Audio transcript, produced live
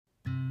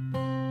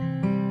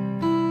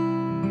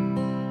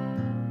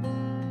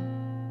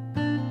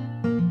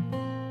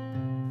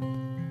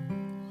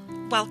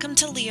Welcome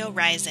to Leo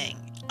Rising,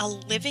 a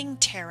living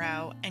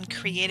tarot and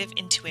creative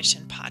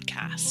intuition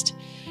podcast.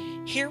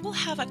 Here we'll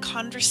have a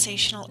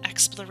conversational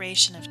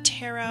exploration of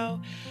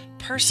tarot,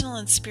 personal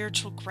and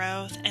spiritual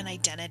growth, and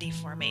identity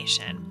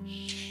formation.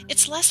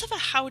 It's less of a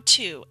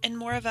how-to and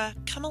more of a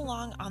come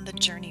along on the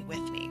journey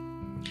with me.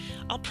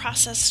 I'll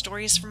process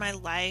stories from my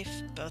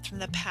life, both from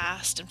the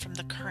past and from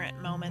the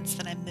current moments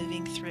that I'm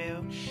moving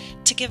through,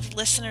 to give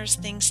listeners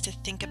things to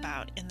think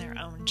about in their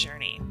own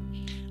journey.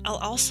 I'll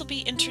also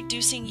be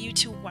introducing you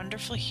to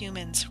wonderful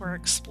humans who are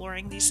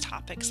exploring these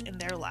topics in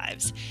their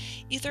lives,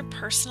 either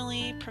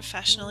personally,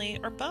 professionally,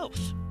 or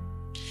both.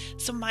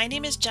 So my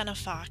name is Jenna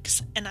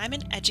Fox, and I'm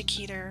an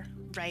educator,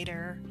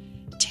 writer,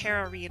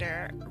 tarot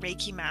reader,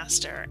 Reiki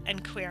master,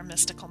 and queer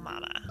mystical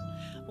mama.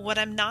 What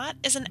I'm not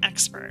is an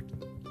expert.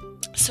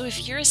 So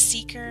if you're a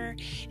seeker,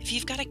 if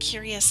you've got a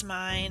curious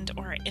mind,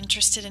 or are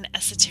interested in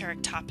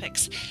esoteric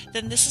topics,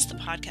 then this is the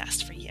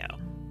podcast for you.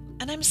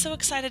 And I'm so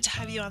excited to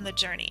have you on the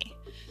journey.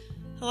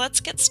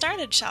 Let's get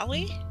started, shall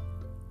we?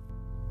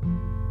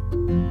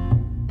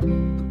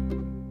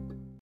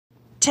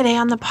 Today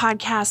on the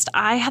podcast,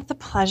 I had the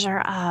pleasure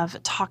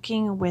of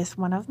talking with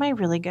one of my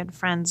really good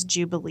friends,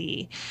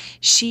 Jubilee.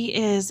 She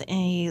is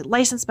a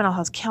licensed mental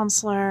health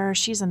counselor.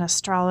 She's an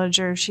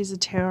astrologer. She's a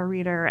tarot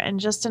reader and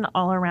just an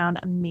all-around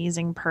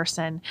amazing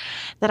person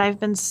that I've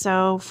been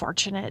so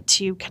fortunate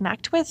to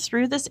connect with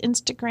through this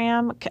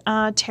Instagram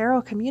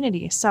tarot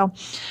community. So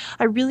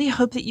I really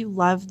hope that you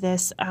love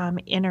this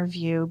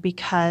interview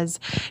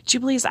because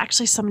Jubilee is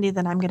actually somebody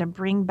that I'm going to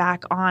bring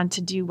back on to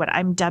do what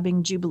I'm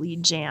dubbing Jubilee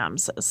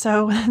Jams.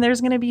 So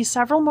there's going to be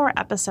several more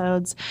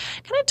episodes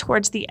kind of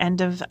towards the end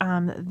of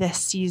this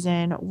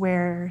season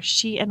where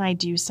she and I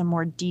do some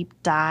more deep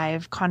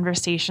dive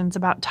conversations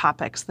about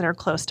topics that are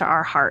close to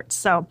our hearts.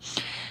 So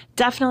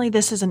definitely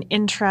this is an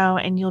intro,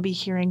 and you'll be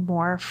hearing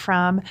more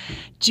from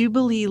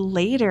Jubilee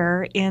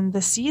later in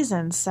the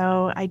season.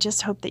 So I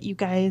just hope that you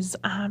guys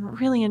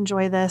really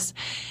enjoy this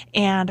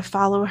and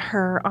follow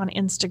her on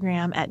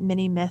Instagram at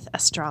Mini Myth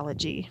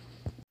Astrology.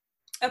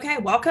 Okay,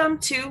 welcome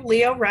to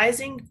Leo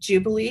Rising,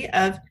 Jubilee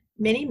of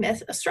Mini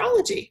Myth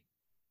Astrology.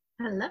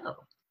 Hello.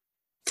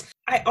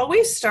 I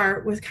always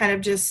start with kind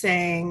of just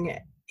saying,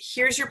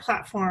 here's your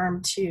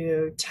platform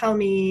to tell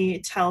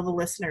the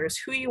listeners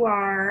who you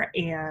are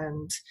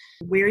and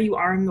where you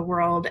are in the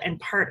world and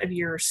part of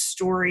your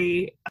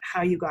story,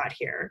 how you got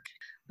here.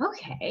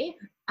 Okay.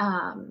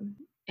 I'm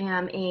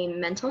a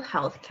mental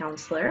health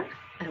counselor.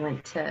 I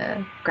went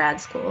to grad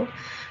school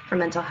for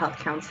mental health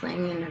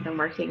counseling and have been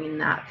working in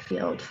that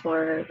field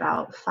for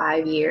about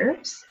 5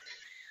 years.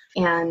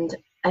 And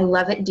I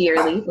love it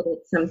dearly, but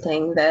it's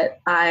something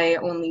that I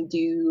only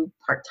do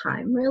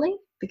part-time, really,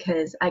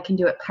 because I can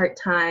do it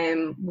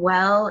part-time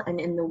well and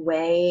in the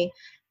way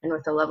and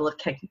with the level of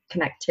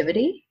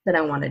connectivity that I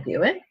want to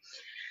do it.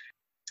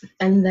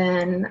 And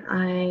then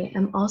I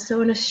am also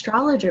an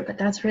astrologer, but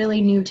that's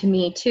really new to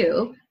me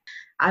too.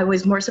 I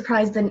was more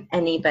surprised than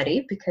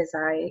anybody because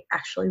I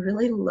actually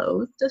really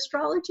loathed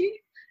astrology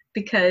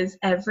because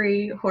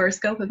every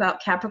horoscope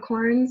about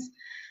Capricorns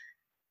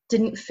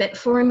didn't fit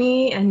for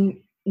me and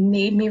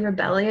made me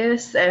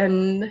rebellious.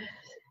 And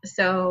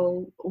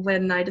so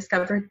when I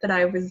discovered that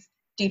I was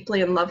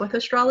deeply in love with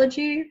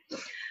astrology,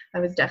 I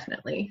was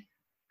definitely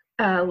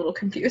a little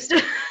confused,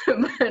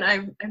 but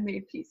I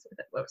made peace with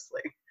it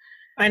mostly.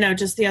 I know,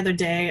 just the other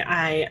day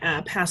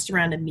I passed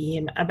around a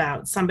meme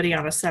about somebody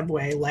on a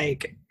subway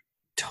like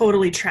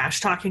totally trash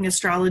talking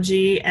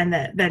astrology, and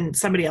then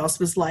somebody else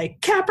was like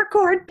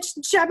Capricorn,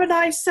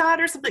 Gemini Sun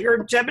or something,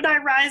 or Gemini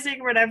Rising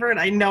or whatever, and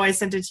I know I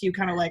sent it to you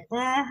kind of like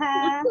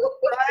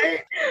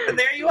right, and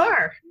there you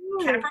are.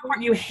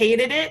 Capricorn, you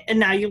hated it and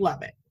now you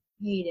love it.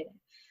 Hated it.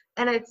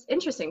 And it's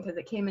interesting because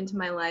it came into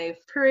my life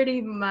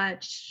pretty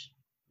much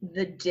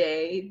the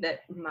day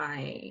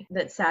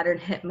that Saturn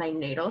hit my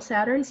natal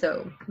Saturn.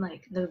 So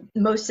like the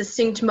most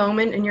distinct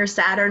moment in your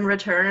Saturn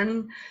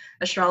return,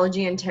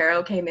 astrology and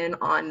tarot came in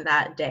on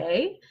that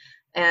day,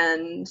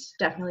 and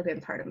definitely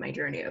been part of my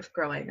journey of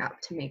growing up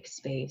to make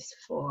space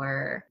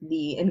for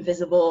the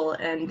invisible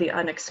and the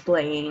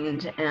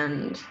unexplained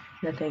and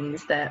the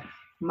things that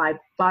my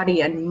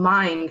body and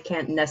mind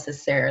can't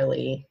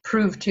necessarily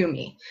prove to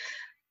me,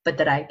 but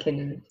that I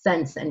can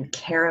sense and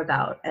care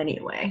about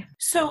anyway.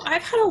 So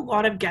I've had a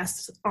lot of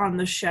guests on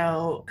the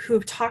show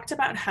who've talked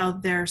about how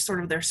their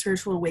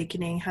spiritual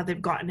awakening, how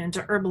they've gotten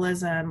into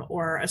herbalism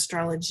or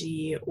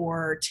astrology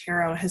or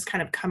tarot has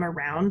kind of come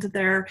around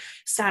their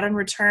Saturn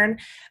return.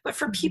 But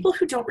for people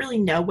who don't really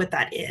know what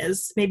that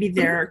is, maybe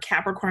they're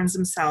Capricorns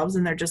themselves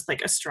and they're just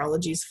like,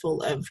 astrology's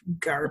full of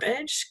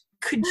garbage.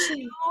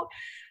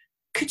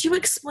 Could you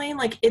explain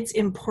like its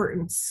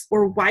importance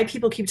or why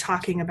people keep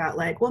talking about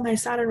like, well, my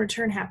Saturn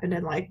return happened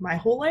and like my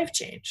whole life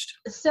changed?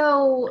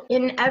 So at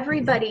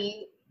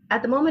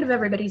the moment of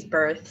everybody's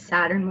birth,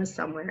 Saturn was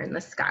somewhere in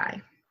the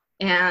sky.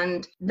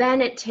 And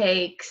then it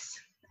takes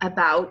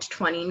about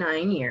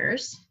 29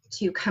 years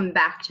to come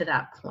back to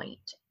that point.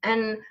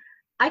 And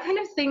I kind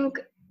of think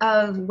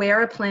of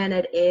where a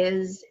planet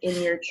is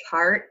in your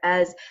chart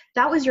as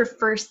that was your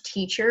first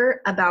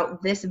teacher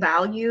about this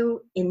value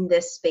in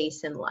this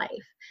space in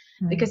life.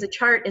 Because a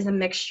chart is a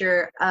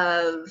mixture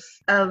of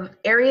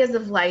areas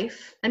of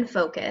life and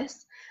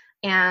focus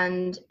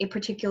and a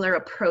particular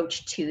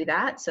approach to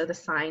that. So the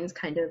signs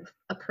kind of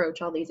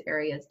approach all these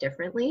areas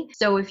differently.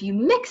 So if you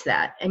mix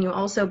that and you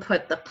also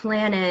put the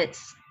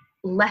planets'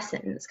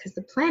 lessons, because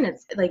the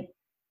planets like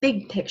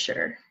big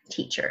picture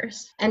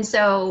teachers. And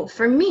so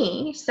for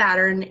me,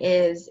 Saturn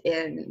is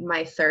in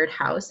my third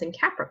house in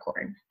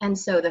Capricorn. And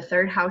so the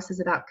third house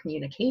is about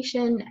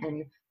communication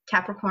and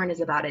Capricorn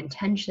is about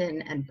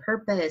intention and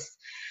purpose.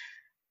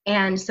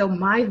 And so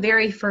my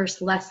very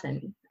first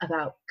lesson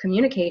about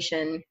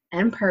communication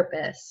and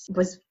purpose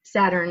was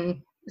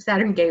Saturn.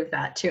 Saturn gave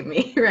that to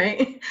me,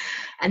 right?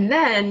 And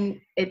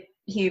then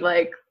he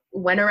like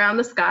went around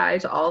the sky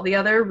to all the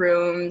other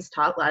rooms,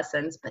 taught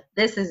lessons, but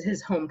this is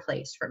his home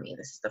place for me.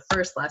 This is the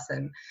first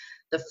lesson,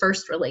 the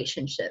first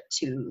relationship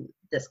to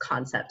this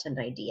concept and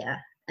idea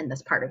and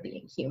this part of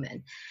being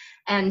human.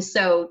 And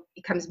so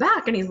he comes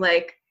back and he's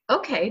like,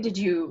 okay, did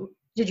you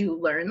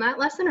learn that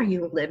lesson? Are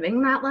you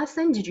living that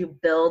lesson? Did you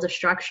build a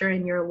structure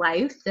in your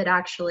life that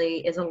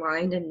actually is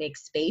aligned and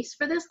makes space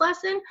for this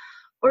lesson?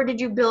 Or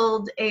did you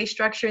build a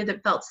structure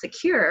that felt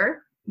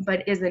secure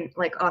but isn't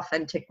like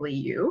authentically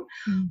you?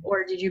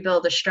 Or did you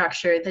build a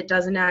structure that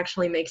doesn't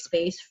actually make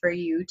space for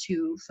you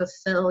to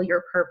fulfill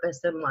your purpose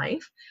in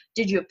life?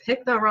 Did you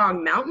pick the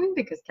wrong mountain?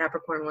 Because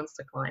Capricorn wants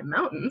to climb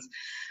mountains.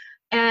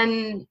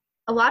 And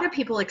a lot of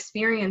people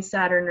experience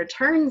Saturn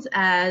returns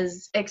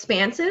as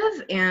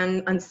expansive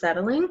and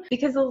unsettling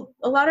because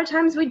a lot of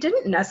times we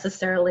didn't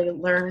necessarily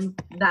learn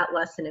that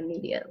lesson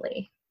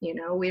immediately. You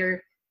know,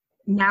 we're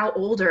now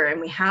older and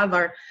we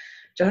have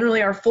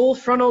generally our full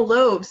frontal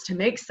lobes to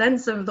make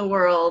sense of the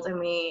world, and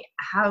we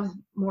have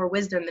more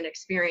wisdom and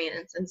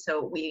experience, and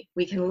so we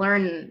can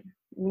learn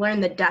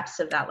the depths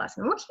of that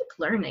lesson. We'll keep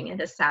learning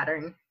it as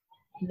Saturn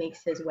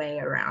makes his way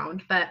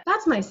around, but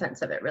that's my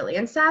sense of it really.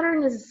 And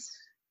Saturn is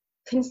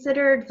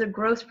considered the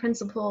growth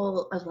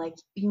principle of like,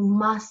 you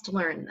must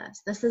learn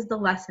this. This is the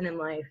lesson in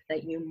life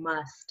that you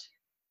must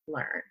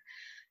learn.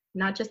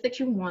 Not just that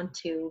you want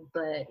to,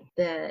 but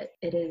that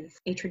it is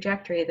a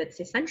trajectory that's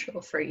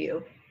essential for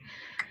you.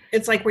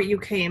 It's like where you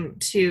came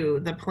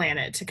to the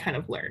planet to kind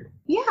of learn.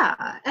 Yeah,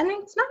 and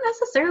it's not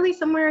necessarily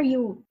somewhere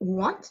you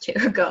want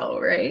to go,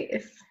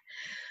 right?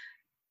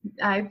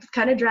 I've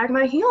kind of dragged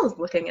my heels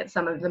looking at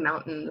some of the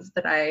mountains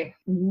that I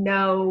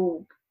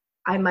know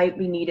I might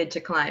be needed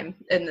to climb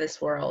in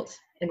this world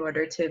in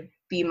order to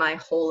be my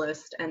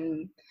wholest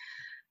and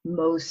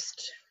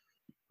most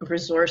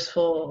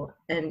resourceful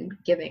and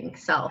giving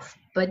self.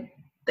 But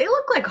they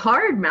look like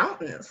hard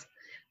mountains.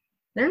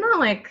 They're not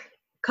like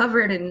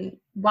covered in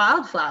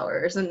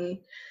wildflowers and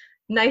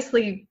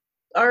nicely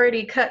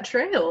already cut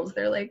trails.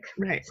 They're like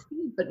right.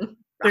 Steep and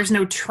there's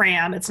no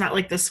tram. It's not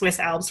like the Swiss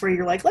Alps where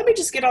you're like, let me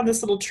just get on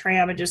this little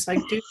tram and just like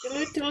up to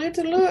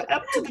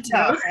the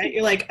top, right?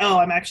 You're like, oh,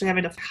 I'm actually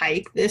having to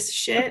hike this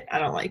shit. I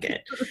don't like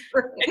it.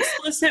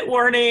 Explicit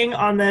warning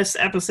on this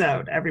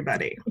episode,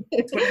 everybody.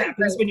 That's what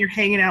happens when you're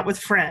hanging out with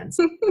friends.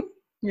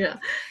 Yeah.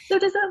 So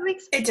does that make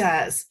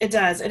sense? It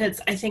does. And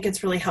I think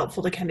it's really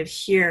helpful to kind of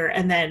hear.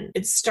 And then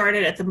it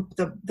started at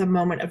the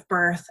moment of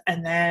birth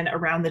and then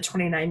around the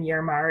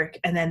 29-year mark.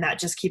 And then that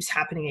just keeps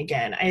happening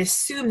again. I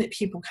assume that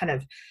people kind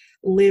of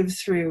live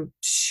through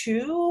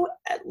 2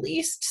 at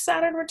least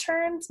Saturn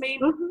returns,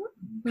 maybe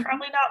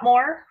probably not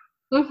more.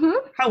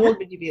 How old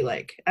would you be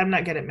like? I'm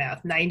not good at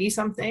math. 90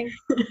 something?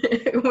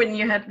 When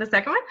you had the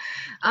second one?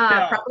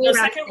 No, probably the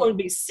second one would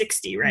be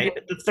 60, right?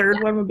 But the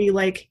third one would be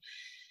like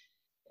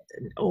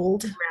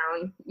old.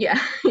 Around,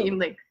 yeah,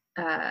 like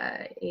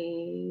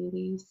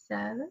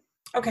 87.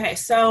 Okay,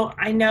 so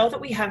I know that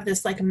we have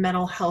this like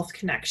mental health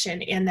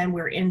connection, and then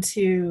we're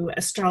into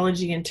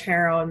astrology and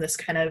tarot and this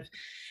kind of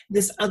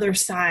this other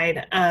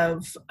side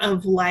of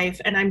life.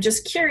 And I'm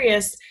just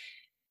curious,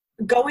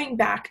 going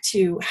back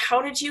to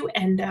how did you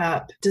end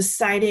up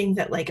deciding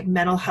that like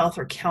mental health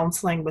or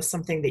counseling was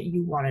something that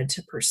you wanted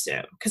to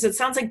pursue? Because it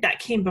sounds like that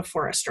came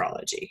before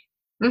astrology.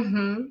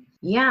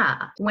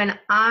 Yeah. When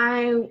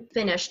I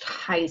finished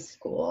high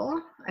school,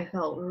 I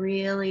felt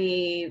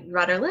really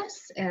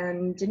rudderless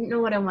and didn't know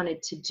what I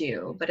wanted to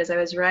do. But as I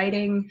was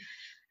writing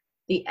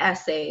the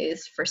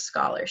essays for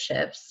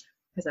scholarships,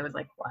 because I was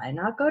like, why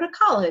not go to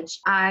college?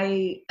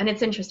 And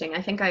it's interesting.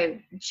 I think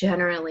I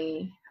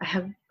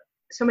have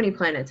so many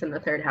planets in the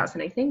third house,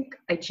 and I think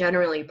I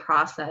generally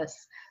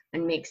process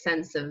and make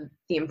sense of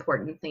the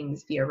important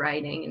things via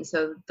writing. And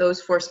so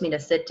those forced me to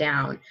sit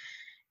down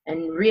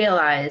and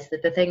realize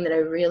that the thing that I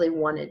really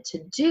wanted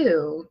to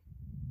do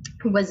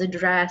was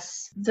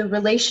address the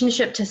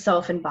relationship to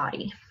self and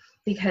body,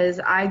 because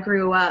I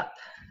grew up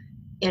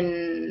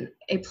in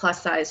a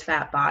plus size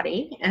fat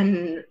body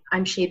and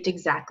I'm shaped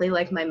exactly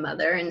like my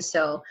mother. And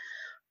so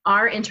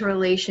our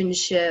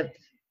interrelationship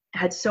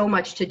had so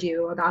much to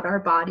do about our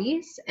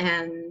bodies.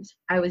 And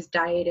I was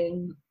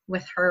dieting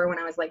with her when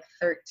I was like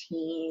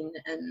 13,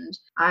 and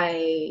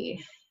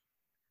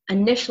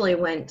initially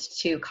went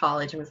to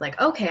college and was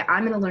like, okay,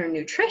 I'm going to learn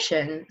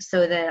nutrition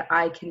so that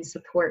I can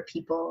support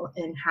people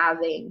in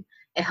having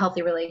a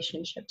healthy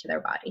relationship to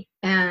their body.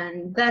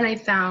 And then I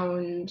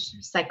found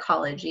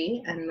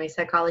psychology, and my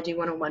Psychology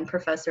 101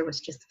 professor was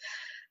just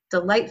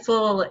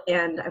delightful,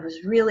 and I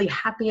was really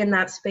happy in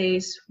that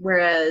space.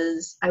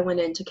 Whereas I went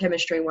into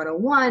Chemistry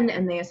 101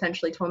 and they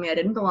essentially told me I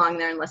didn't belong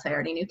there unless I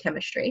already knew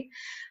chemistry.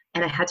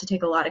 And I had to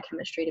take a lot of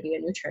chemistry to be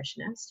a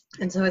nutritionist.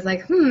 And so I was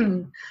like,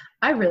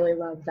 I really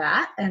love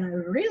that. And I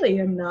really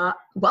am not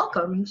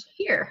welcomed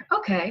here.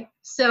 Okay.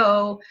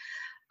 So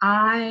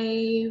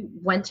I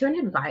went to an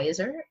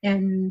advisor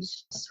and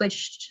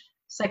switched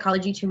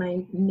psychology to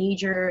my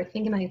major, I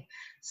think in my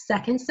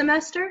second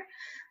semester.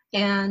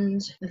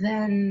 And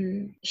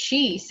then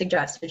she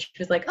suggested, she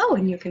was like, oh,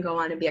 and you can go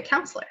on and be a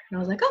counselor. And I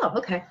was like, oh,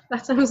 okay.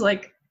 That sounds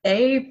like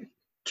a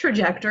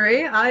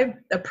trajectory. I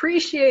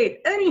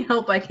appreciate any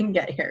help I can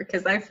get here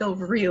because I feel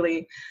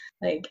really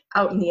like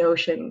out in the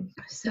ocean.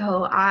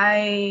 So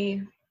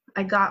I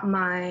got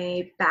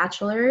my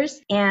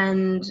bachelor's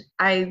and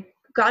I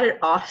got it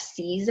off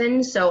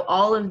season. So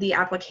all of the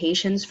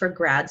applications for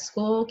grad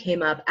school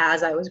came up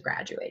as I was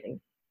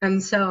graduating.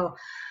 And so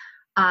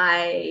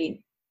I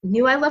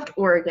knew I loved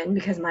Oregon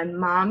because my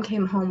mom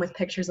came home with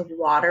pictures of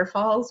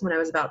waterfalls when I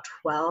was about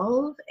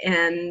 12.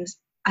 And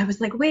I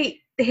was like, wait,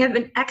 they have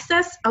an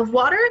excess of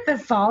water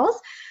that falls?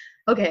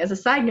 Okay, as a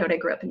side note, I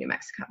grew up in New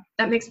Mexico.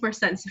 That makes more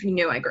sense if you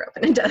knew I grew up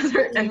in a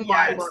desert and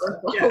why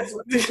waterfalls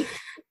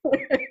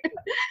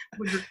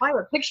would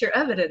require picture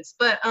evidence.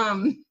 But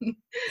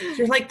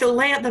you're like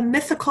the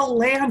mythical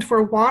land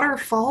where water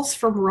falls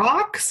from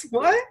rocks?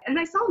 What? And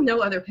I saw no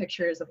other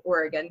pictures of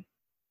Oregon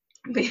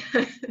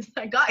because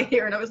I got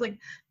here and I was like,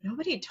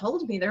 nobody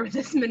told me there were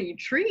this many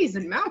trees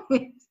and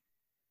mountains.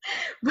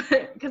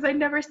 But because I'd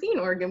never seen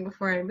Oregon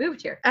before I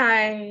moved here.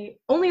 I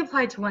only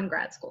applied to one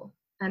grad school,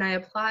 and I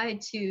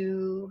applied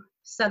to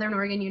Southern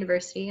Oregon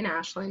University in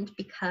Ashland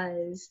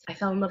because I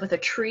fell in love with a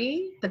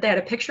tree that they had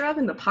a picture of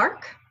in the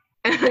park,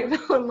 and I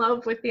fell in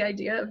love with the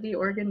idea of the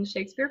Oregon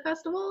Shakespeare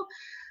Festival,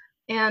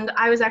 and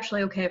I was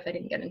actually okay if I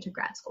didn't get into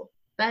grad school,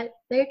 but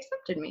they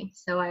accepted me.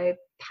 So I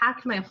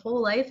packed my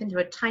whole life into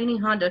a tiny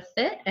Honda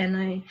Fit, and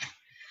I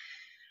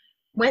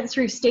went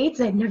through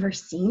states I'd never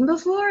seen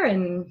before,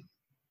 and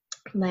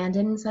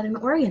landed in Southern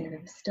Oregon, and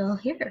I'm still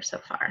here so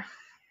far.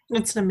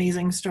 It's an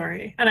amazing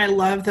story. And I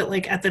love that,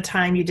 like, at the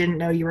time you didn't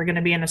know you were going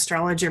to be an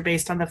astrologer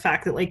based on the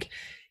fact that, like,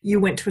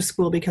 you went to a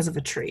school because of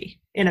a tree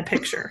in a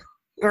picture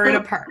or in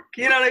a park.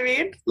 You know what I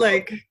mean?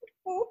 Like,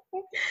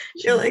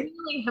 you really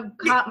have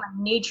caught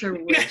my nature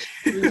wish.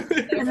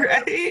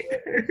 Right?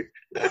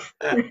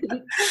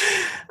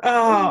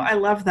 Oh, I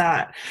love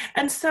that.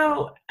 And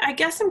so I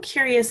guess I'm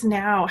curious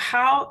now,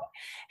 how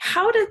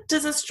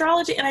does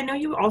astrology, and I know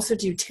you also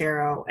do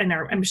tarot and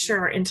I'm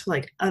sure into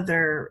like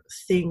other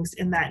things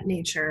in that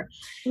nature.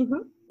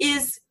 Mm-hmm.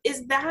 Is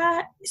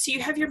that, so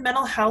you have your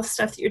mental health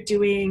stuff that you're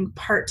doing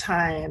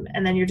part-time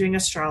and then you're doing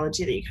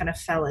astrology that you kind of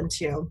fell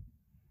into.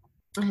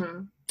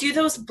 Mm-hmm. Do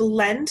those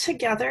blend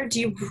together? Do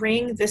you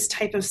bring this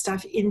type of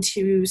stuff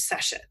into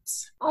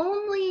sessions?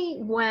 Only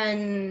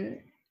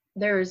when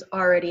there's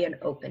already an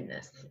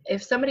openness.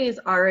 If somebody is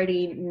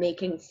already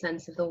making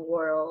sense of the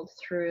world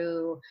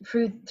through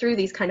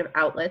these kind of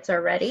outlets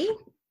already,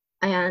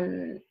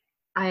 and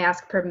I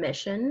ask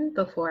permission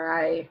before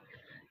I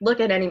look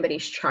at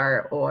anybody's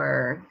chart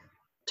or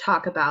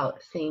talk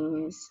about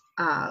things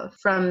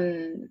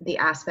from the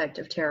aspect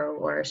of tarot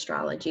or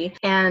astrology.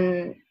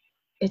 And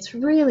it's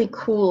really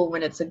cool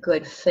when it's a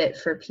good fit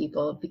for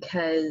people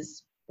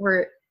because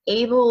we're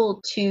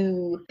able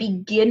to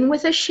begin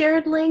with a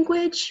shared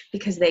language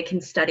because they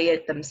can study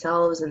it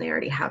themselves and they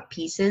already have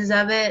pieces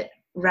of it,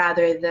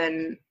 rather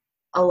than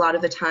a lot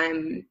of the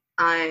time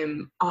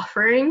I'm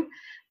offering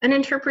an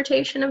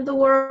interpretation of the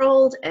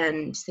world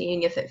and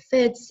seeing if it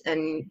fits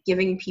and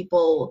giving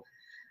people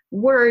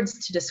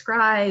words to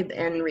describe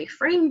and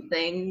reframe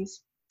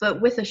things.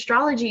 But with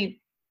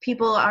astrology,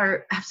 people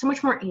have so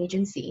much more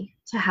agency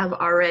to have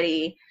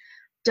already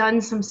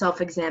done some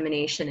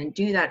self-examination and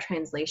do that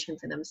translation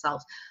for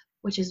themselves,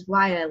 which is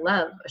why I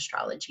love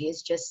astrology.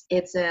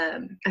 It's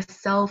a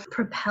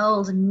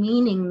self-propelled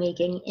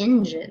meaning-making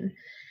engine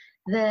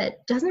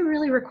that doesn't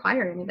really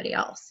require anybody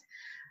else.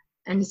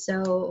 And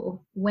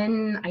so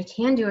when I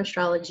can do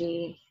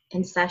astrology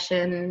in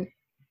session,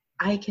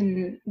 we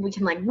can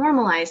like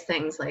normalize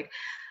things like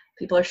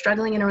people are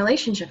struggling in a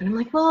relationship. And I'm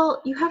like,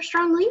 well, you have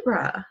strong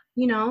Libra,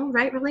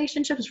 right?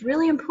 Relationship is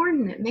really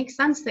important. It makes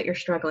sense that you're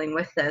struggling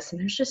with this.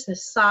 And there's just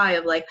this sigh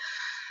of like,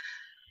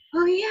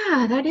 oh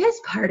yeah, that is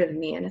part of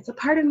me. And it's a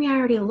part of me I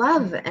already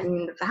love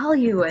and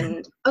value.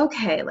 And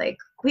okay, like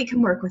we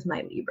can work with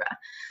my Libra.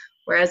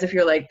 Whereas if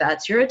you're like,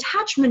 that's your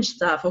attachment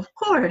stuff, of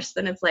course,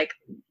 then it's like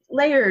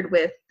layered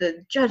with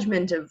the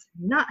judgment of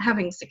not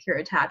having secure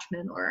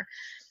attachment, or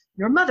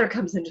your mother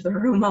comes into the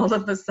room all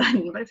of a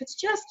sudden. But if it's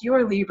just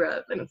your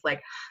Libra, then it's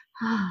like,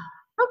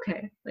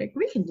 okay, like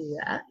we can do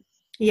that.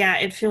 Yeah,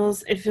 it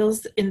feels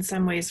in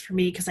some ways for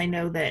me, because I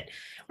know that,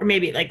 or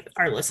maybe like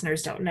our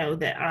listeners don't know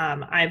that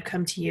I've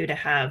come to you to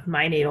have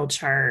my natal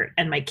chart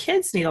and my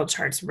kids' natal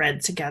charts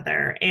read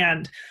together.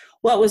 And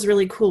what was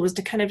really cool was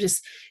to kind of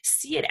just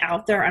see it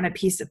out there on a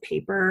piece of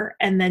paper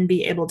and then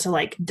be able to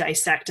like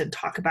dissect and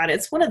talk about it.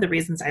 It's one of the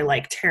reasons I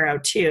like tarot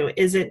too,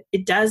 is it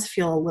does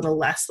feel a little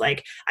less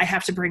like I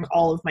have to bring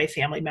all of my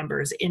family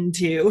members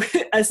into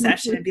a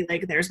session and be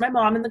like, there's my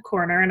mom in the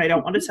corner and I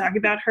don't want to talk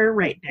about her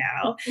right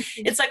now.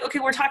 It's like, okay,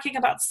 we're talking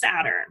about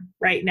Saturn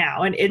right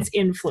now and its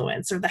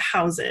influence, or the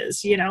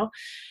houses, you know?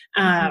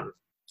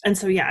 And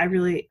so, yeah, I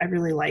really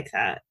like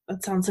that.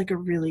 That sounds like a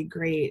really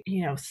great,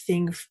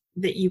 thing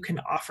that you can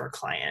offer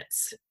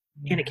clients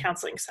in a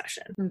counseling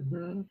session.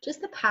 Mm-hmm. Just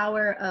the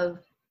power of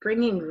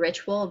bringing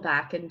ritual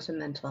back into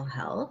mental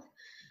health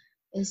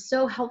is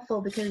so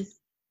helpful, because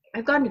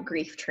I've gone to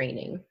grief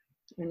training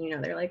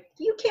and, they're like,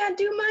 you can't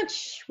do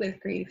much with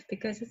grief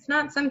because it's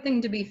not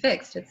something to be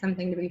fixed. It's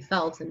something to be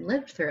felt and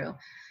lived through.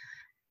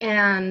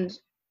 And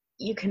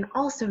you can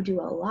also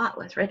do a lot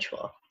with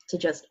ritual to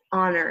just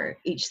honor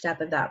each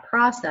step of that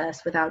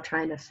process without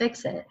trying to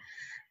fix it.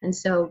 And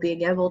so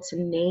being able to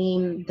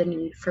name the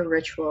need for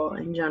ritual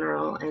in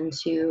general and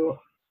to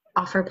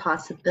offer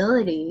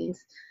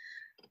possibilities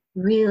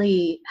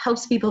really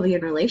helps people be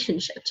in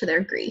relationship to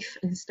their grief,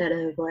 instead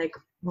of like,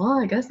 well,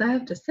 I guess I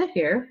have to sit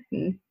here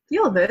and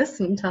feel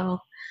this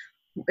until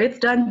it's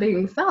done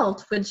being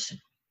felt, which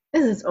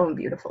is its own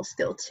beautiful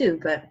skill too.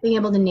 But being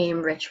able to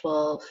name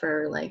ritual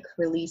for like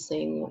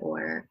releasing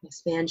or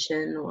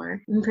expansion,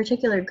 or in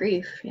particular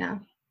grief,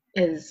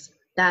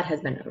 that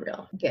has been a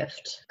real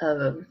gift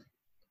of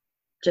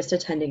just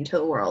attending to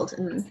the world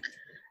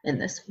in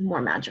this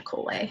more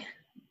magical way.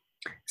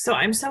 So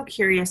I'm so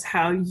curious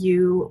how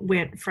you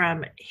went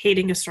from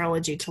hating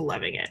astrology to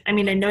loving it. I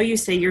mean, I know you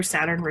say your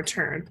Saturn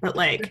return, but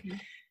like,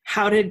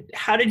 how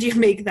did you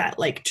make that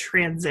like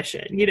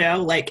transition?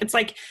 Like, it's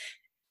like,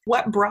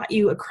 what brought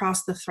you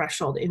across the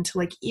threshold into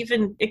like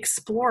even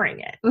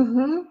exploring it?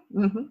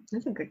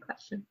 That's a good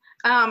question.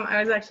 I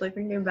was actually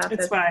thinking about this.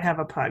 That's why I have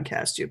a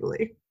podcast,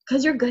 Jubilee.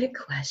 Because you're good at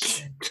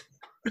questions.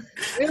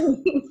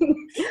 Really?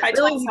 I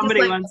told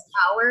somebody once,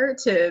 power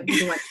to be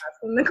the one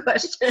asking the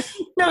question.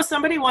 No,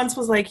 somebody once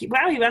was like,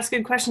 wow, you ask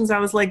good questions. I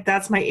was like,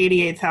 that's my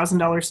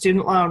 $88,000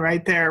 student loan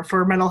right there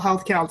for mental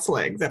health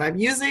counseling that I'm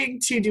using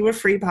to do a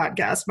free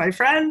podcast. My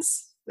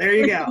friends, there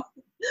you go.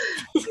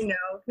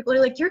 People are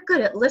like, you're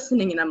good at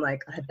listening. And I'm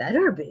like, I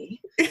better be.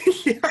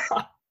 Yeah.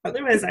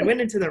 Otherwise, I went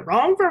into the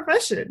wrong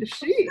profession.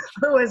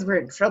 Otherwise, we're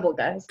in trouble,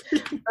 guys.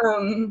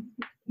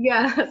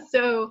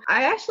 So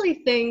I actually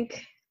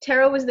think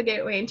tarot was the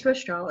gateway into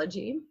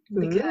astrology,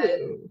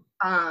 because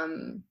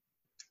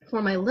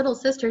for my little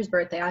sister's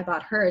birthday, I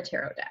bought her a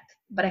tarot deck,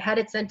 but I had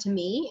it sent to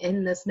me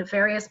in this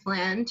nefarious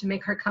plan to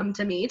make her come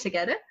to me to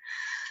get it.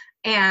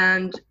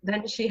 And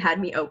then she had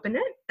me open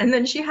it, and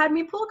then she had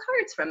me pull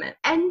cards from it.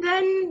 And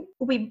then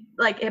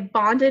it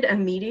bonded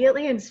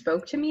immediately and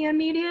spoke to me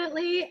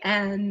immediately.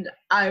 And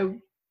I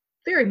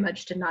very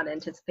much did not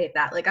anticipate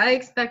that. Like, I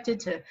expected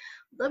to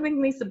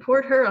lovingly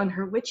support her on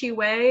her witchy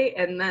way,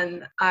 and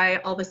then I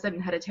all of a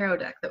sudden had a tarot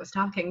deck that was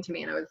talking to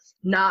me, and I was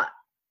not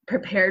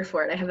prepared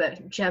for it. I have a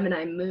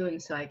Gemini moon,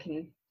 so I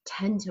can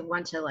tend to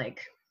want to like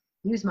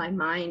use my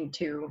mind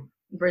to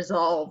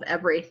resolve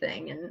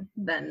everything, and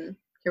then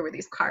here were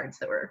these cards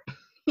that were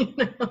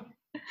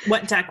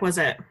What deck was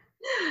it?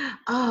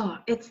 Oh,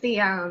 it's the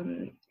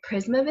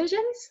Prisma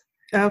Visions.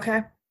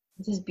 Okay.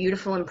 It's this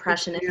beautiful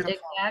impressionistic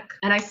deck,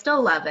 and I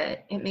still love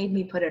it. It made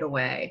me put it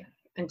away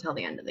until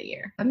the end of the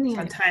year.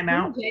 On time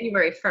out.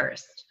 January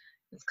 1st.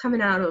 It's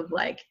coming out of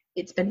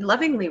it's been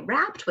lovingly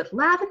wrapped with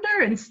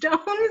lavender and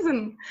stones,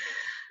 and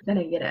then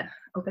I get to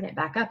open it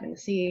back up and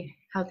see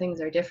how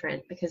things are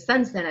different, because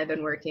since then I've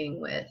been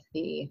working with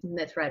the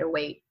Myth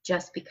Rider-Waite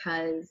just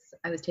because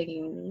I was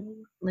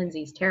taking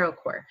Lindsay's tarot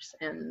course,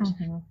 and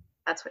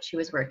that's what she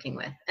was working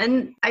with.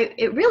 And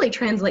it really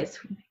translates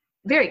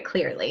very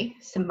clearly,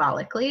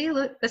 symbolically,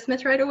 the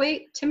Myth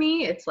Rider-Waite to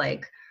me. It's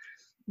like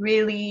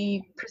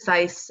really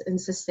precise and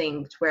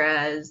succinct,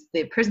 whereas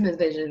the Prisma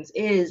Visions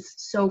is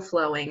so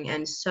flowing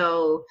and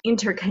so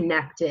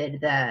interconnected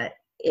that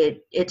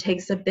it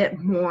takes a bit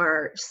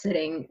more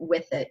sitting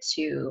with it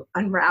to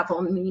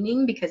unravel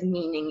meaning, because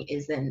meaning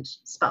isn't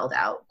spelled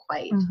out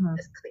quite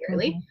as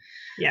clearly.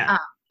 Yeah.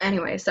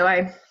 Anyway, so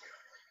I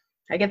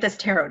get this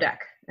tarot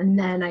deck, and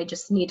then I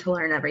just need to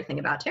learn everything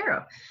about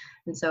tarot.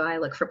 And so I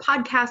look for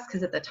podcasts,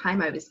 because at the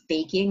time I was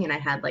baking and I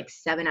had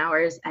 7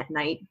 hours at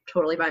night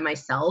totally by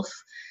myself,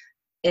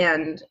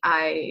 and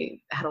I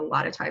had a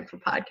lot of time for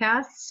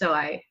podcasts. So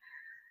I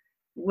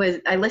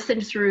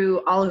listened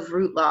through all of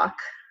Rootlock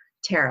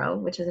Tarot,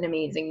 which is an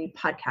amazing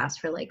podcast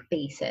for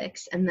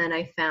basics. And then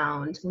I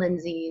found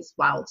Lindsay's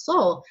Wild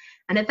Soul.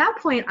 And at that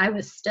point I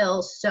was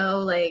still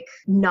so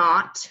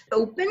not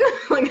open,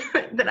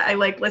 that I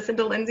listened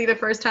to Lindsay the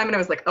first time and I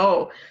was like,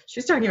 oh,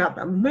 she's talking about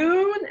the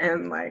moon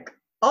and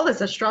all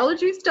this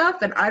astrology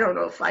stuff, and I don't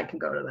know if I can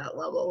go to that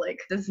level.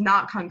 It's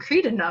not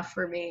concrete enough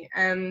for me.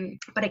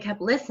 But I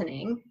kept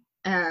listening,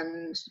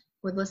 and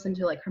would listen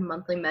to like her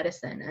monthly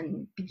medicine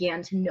and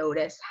began to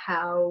notice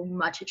how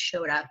much it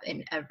showed up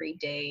in every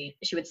day.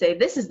 She would say,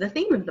 this is the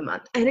theme of the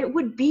month. And it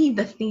would be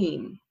the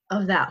theme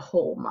of that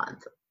whole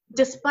month,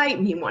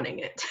 despite me wanting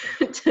it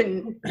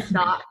to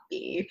not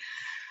be.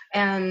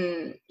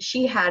 And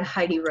she had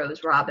Heidi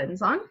Rose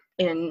Robbins on.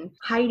 And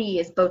Heidi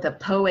is both a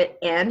poet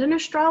and an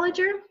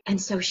astrologer.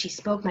 And so she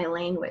spoke my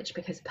language,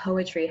 because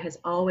poetry has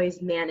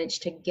always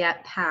managed to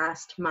get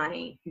past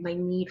my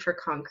need for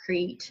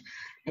concrete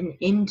and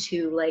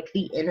into like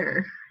the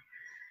inner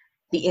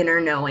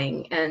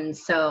knowing. And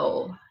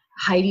so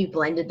Heidi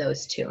blended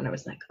those two. And I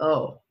was like,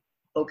 oh,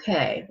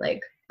 okay.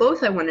 Like,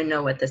 both I want to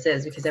know what this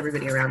is because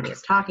everybody around me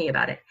is talking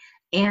about it.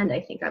 And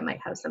I think I might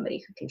have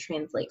somebody who can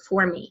translate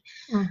for me.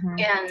 Mm-hmm.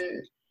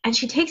 And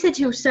she takes it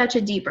to such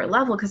a deeper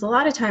level, because a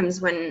lot of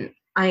times when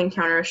I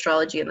encounter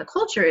astrology in the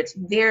culture, it's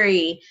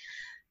very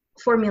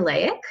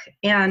formulaic,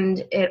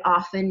 and it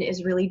often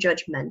is really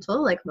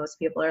judgmental. Like, most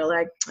people are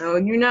like, oh,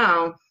 you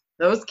know,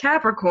 those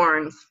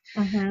Capricorns.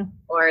 Mm-hmm.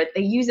 Or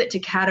they use it to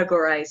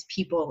categorize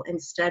people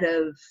instead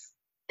of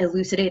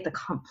elucidate the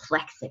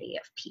complexity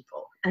of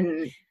people.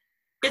 And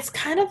it's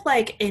kind of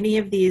like any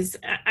of these.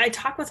 I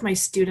talk with my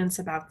students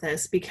about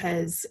this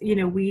because, you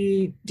know,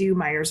 we do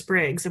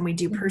Myers-Briggs and we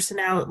do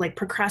personality, like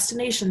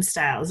procrastination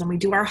styles, and we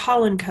do our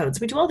Holland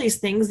codes. We do all these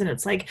things, and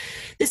it's like,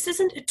 this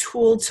isn't a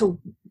tool to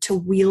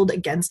wield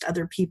against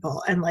other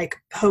people and like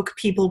poke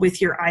people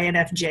with your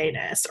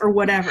INFJ-ness or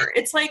whatever.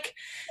 It's like,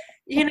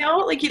 you know,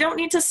 like, you don't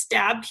need to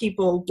stab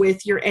people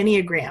with your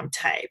Enneagram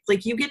type.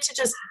 Like, you get to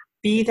just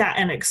be that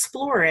and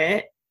explore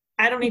it.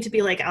 I don't need to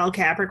be like all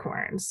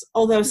Capricorns,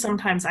 although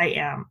sometimes I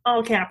am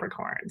all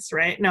Capricorns,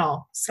 right?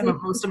 No,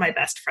 most of my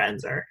best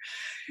friends are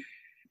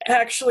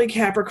actually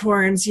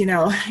Capricorns. You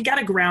know, I got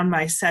to ground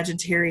my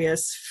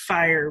Sagittarius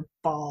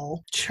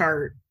fireball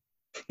chart.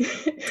 You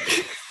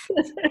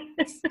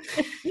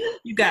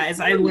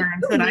guys, I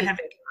learned that I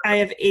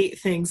have 8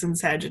 things in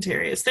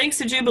Sagittarius. Thanks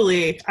to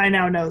Jubilee, I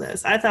now know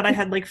this. I thought I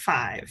had like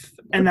 5,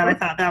 and then I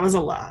thought that was a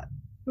lot.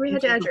 We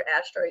had to add your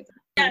asteroids.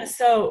 Yeah,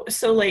 so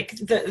like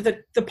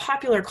the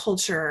popular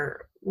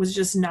culture was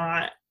just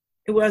not,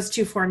 it was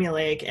too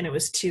formulaic, and it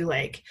was too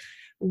like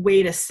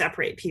way to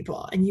separate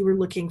people, and you were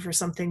looking for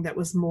something that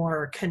was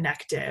more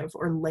connective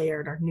or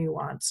layered or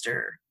nuanced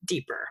or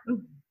deeper.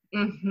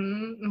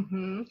 Mm-hmm,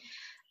 mm-hmm.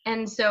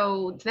 And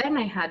so then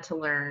I had to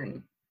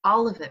learn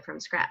all of it from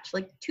scratch.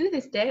 Like, to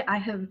this day, I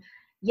have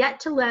yet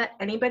to let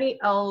anybody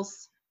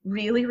else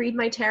really read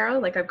my tarot.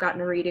 Like, I've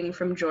gotten a reading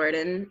from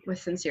Jordan with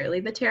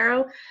Sincerely the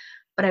Tarot,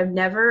 but I've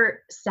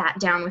never sat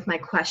down with my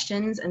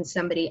questions and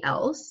somebody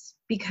else,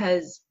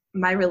 because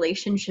my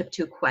relationship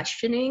to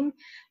questioning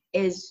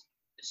is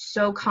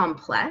so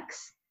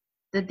complex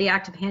that the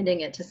act of handing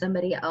it to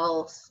somebody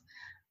else,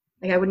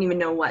 like, I wouldn't even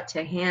know what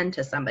to hand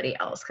to somebody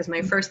else, because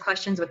my first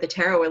questions with the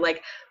tarot were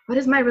like, what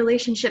is my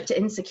relationship to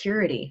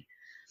insecurity?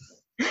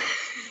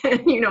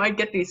 And, you know, I'd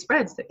get these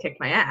spreads that kick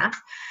my ass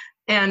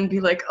and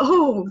be like,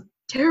 oh,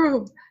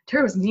 tarot's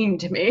mean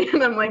to me.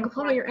 And I'm like,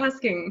 well, you're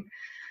asking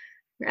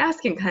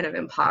kind of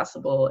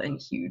impossible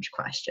and huge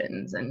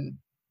questions and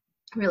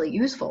really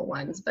useful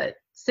ones, but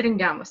sitting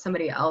down with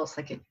somebody else,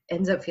 like, it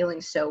ends up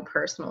feeling so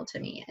personal to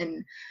me.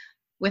 And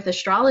with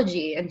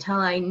astrology, until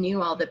I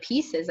knew all the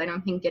pieces, I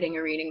don't think getting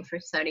a reading for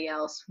somebody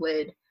else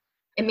it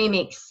may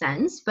make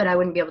sense, but I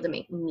wouldn't be able to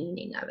make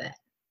meaning of it.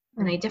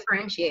 And I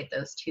differentiate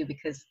those two,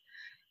 because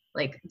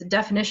like, the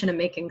definition of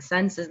making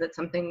sense is that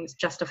something's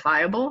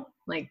justifiable,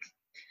 like,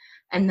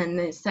 and then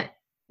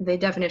the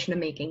definition of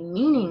making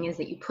meaning is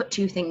that you put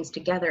two things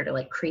together to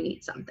like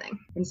create something.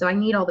 And so I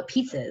need all the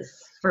pieces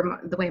for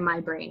the way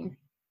my brain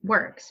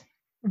works.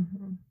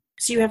 Mm-hmm.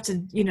 So you have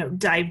to, you know,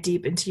 dive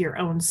deep into your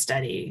own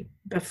study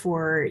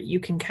before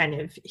you can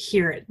kind of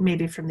hear it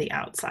maybe from the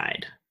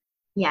outside.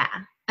 Yeah.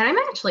 And I'm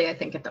actually, I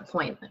think, at the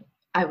point that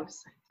I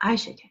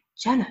should get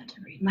Jenna to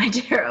read my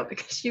tarot,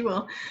 because she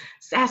will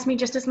sass me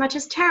just as much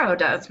as tarot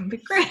does. It would be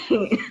great.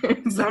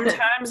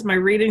 Sometimes my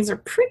readings are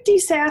pretty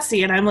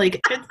sassy, and I'm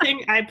like, good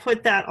thing I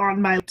put that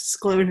on my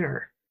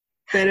disclosure.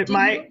 That it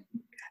might.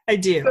 I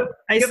do. So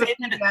I say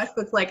that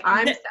it's like,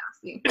 I'm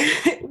sassy.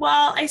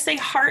 Well, I say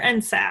heart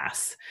and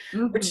sass,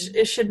 which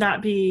it should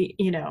not be,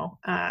 you know,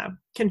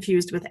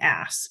 confused with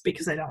ass,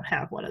 because I don't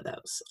have one of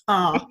those.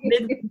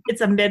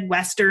 It's a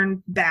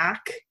Midwestern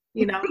back,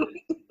 you know.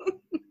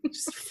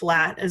 Just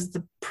flat as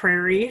the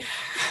prairie.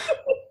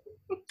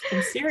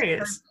 I'm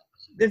serious.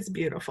 It's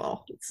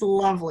beautiful. It's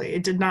lovely.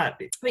 It did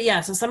not, but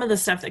yeah, so some of the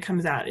stuff that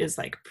comes out is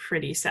like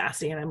pretty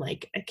sassy, and I'm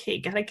like,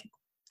 okay,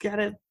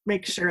 gotta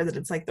make sure that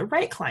it's like the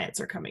right clients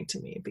are coming to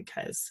me,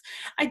 because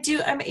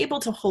I'm able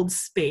to hold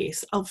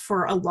space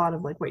for a lot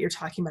of like what you're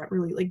talking about,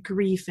 really like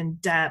grief and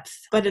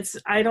depth, but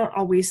I don't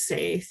always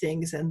say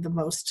things in the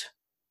most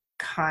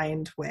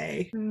kind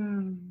way.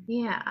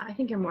 Yeah, I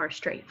think you're more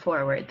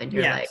straightforward than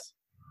you're like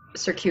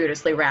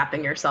circuitously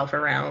wrapping yourself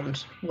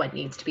around what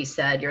needs to be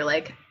said. You're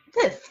like,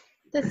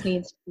 this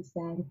needs to be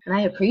said. And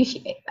I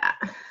appreciate that,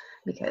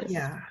 because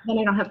then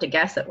I don't have to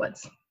guess at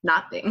what's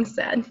not being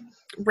said.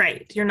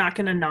 Right. You're not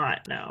going to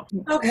not know.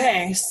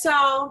 Okay.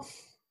 So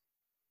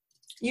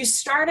you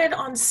started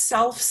on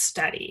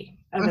self-study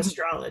of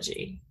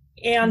astrology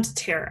and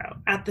tarot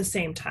at the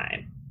same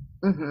time.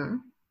 Mm-hmm.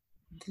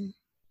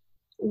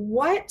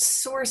 What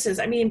sources,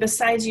 I mean,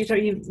 besides you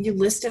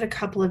listed a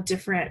couple of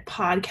different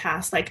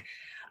podcasts, like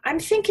I'm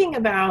thinking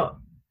about,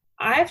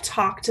 I've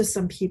talked to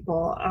some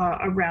people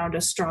around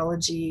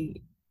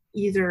astrology,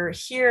 either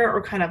here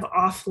or kind of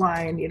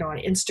offline, on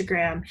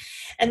Instagram.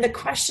 And the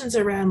questions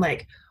around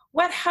like,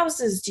 what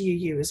houses do you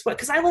use?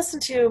 Because I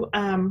listened to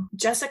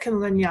Jessica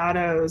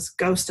Lanyato's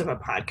Ghost of a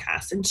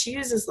podcast, and she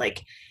uses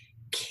like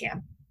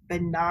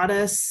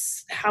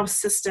Campanadas house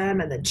system,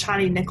 and then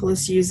Chani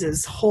Nicholas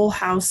uses whole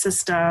house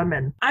system.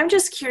 And I'm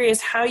just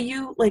curious how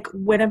you like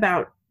went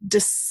about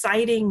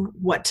deciding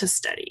what to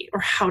study or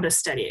how to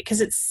study it.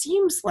 Because it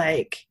seems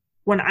like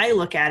when I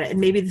look at it, and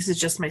maybe this is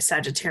just my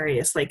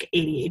Sagittarius, like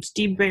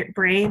ADHD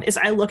brain, is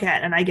I look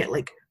at it and I get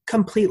like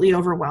completely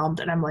overwhelmed,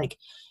 and I'm like,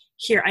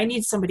 here, I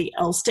need somebody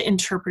else to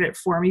interpret it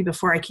for me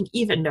before I can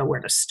even know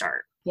where to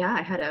start. Yeah,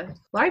 I had a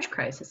large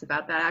crisis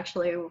about that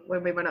actually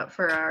when we went up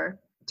for our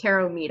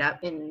tarot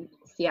meetup in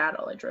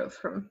Seattle. I drove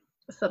from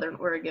Southern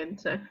Oregon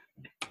to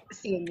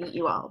see and meet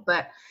you all.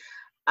 But,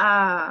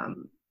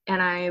 and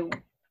I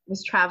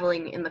was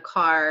traveling in the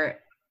car,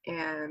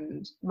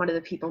 and one of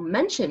the people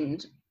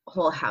mentioned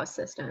whole house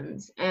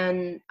systems,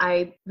 and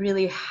I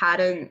really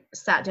hadn't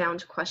sat down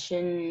to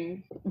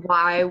question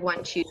why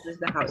one chooses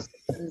the house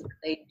systems that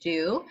they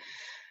do.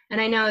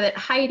 And I know that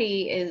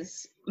Heidi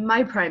is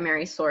my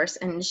primary source,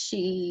 and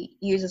she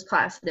uses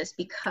Placidus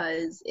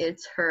because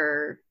it's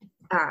her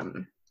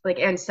like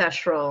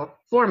ancestral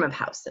form of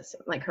house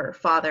system, like her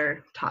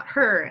father taught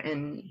her,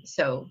 and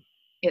so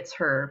it's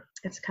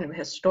kind of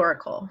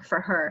historical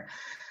for her.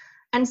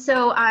 And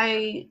so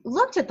I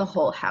looked at the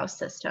whole house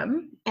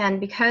system, and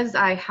because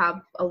I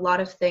have a lot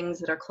of things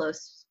that are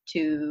close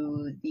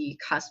to the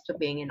cusp of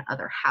being in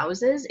other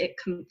houses, it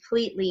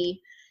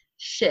completely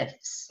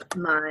shifts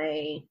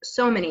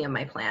so many of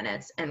my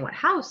planets and what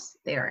house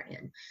they are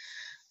in.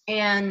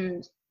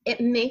 And it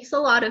makes a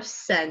lot of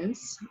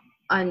sense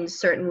on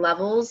certain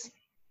levels.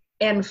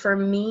 And for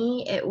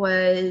me, it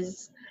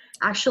was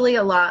actually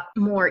a lot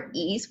more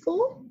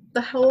easeful,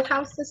 the whole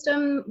house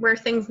system, where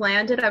things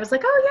landed. I was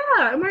like, oh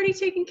yeah, I'm already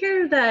taking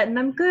care of that and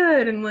I'm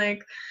good. And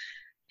like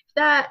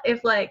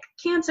if like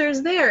Cancer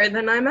is there,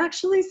 then I'm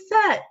actually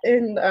set.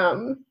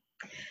 And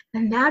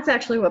that's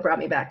actually what brought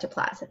me back to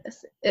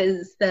Placidus,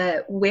 is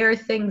that where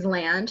things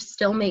land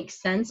still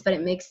makes sense, but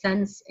it makes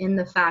sense in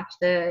the fact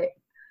that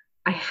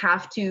I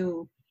have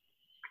to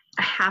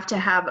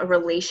have a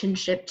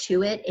relationship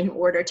to it in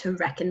order to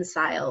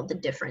reconcile the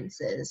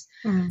differences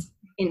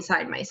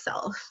inside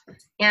myself.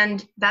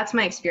 And that's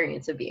my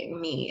experience of being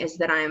me, is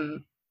that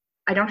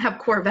I don't have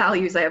core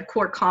values, I have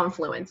core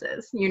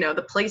confluences,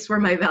 the place where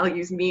my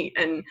values meet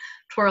and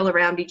twirl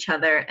around each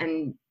other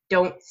and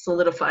don't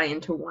solidify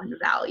into one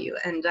value.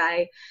 And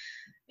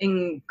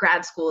in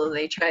grad school,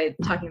 they tried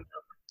talking about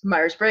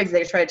Myers-Briggs,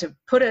 they tried to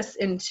put us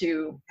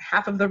into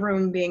half of the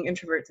room being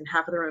introverts and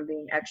half of the room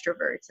being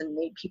extroverts, and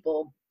made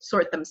people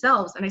sort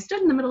themselves. And I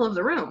stood in the middle of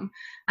the room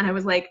and I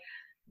was like,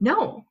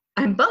 no,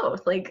 I'm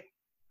both. Like,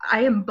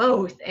 I am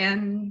both.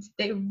 And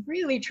they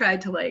really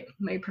tried to, like,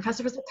 my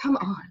professor was like, come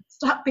on,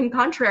 stop being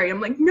contrary. I'm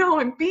like, no,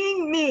 I'm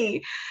being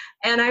me.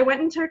 And I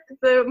went and took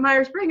the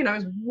Myers-Briggs, and I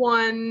was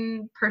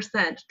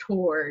 1%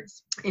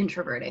 towards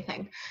introvert, I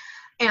think.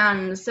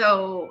 And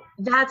so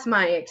that's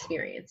my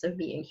experience of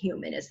being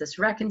human, is this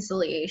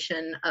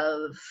reconciliation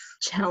of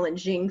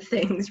challenging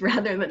things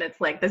rather than it's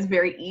like this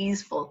very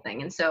easeful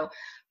thing. And so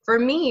for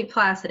me,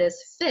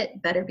 Placidus fit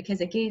better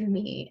because it gave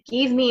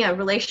me a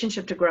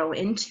relationship to grow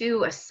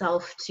into, a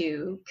self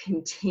to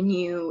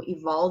continue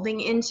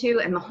evolving into,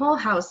 and the whole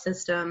house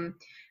system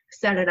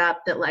set it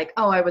up that like,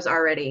 oh, I'd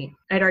already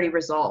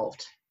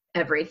resolved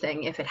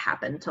everything if it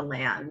happened to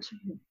land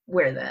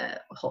where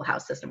the whole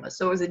house system was.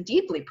 So it was a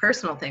deeply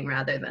personal thing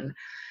rather than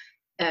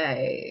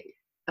a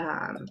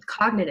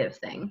cognitive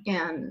thing.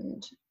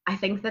 And I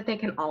think that they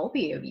can all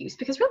be of use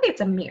because really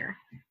it's a mirror.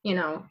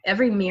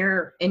 Every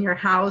mirror in your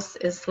house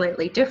is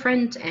slightly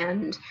different,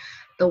 and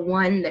the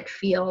one that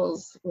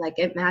feels like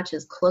it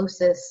matches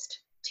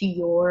closest to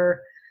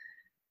your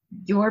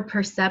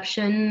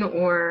perception,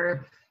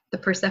 or the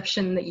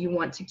perception that you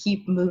want to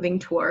keep moving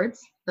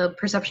towards, the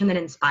perception that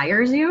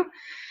inspires you,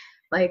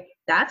 like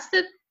that's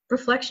the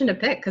reflection to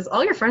pick, because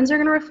all your friends are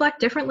going to reflect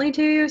differently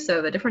to you,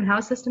 so the different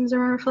house systems are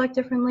going to reflect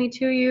differently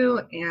to you,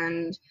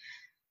 and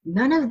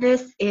none of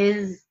this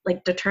is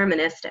like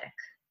deterministic.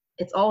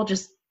 It's all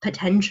just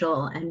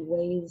potential and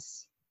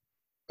ways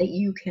that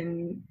you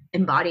can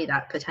embody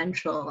that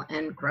potential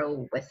and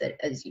grow with it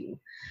as you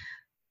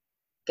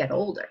get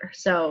older.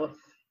 So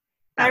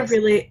I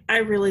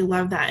really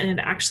love that. And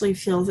it actually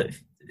feels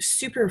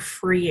super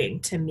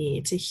freeing to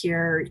me to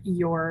hear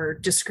your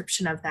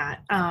description of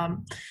that.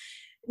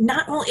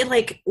 Not only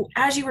like,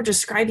 as you were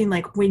describing,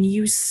 like when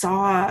you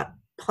saw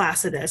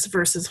Placidus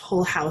versus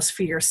whole house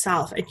for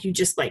yourself, and you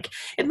just like,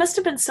 it must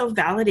have been so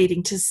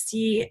validating to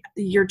see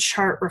your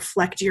chart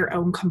reflect your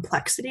own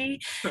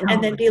complexity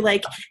and then be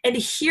like, and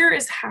here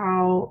is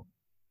how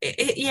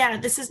yeah,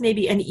 this is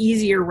maybe an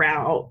easier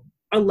route,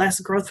 a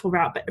less growthful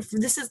route, but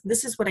this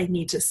is what I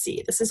need to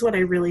see. This is what I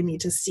really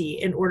need to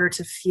see in order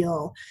to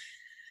feel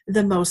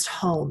the most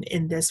home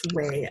in this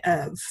way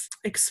of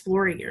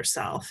exploring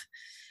yourself.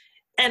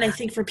 And I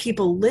think for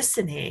people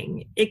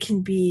listening, it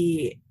can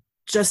be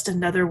just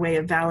another way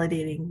of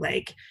validating,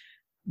 like,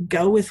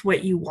 go with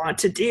what you want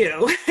to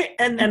do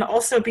and then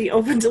also be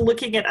open to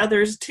looking at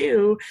others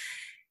too,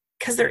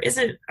 because there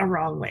isn't a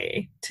wrong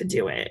way to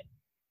do it.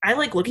 I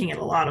like looking at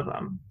a lot of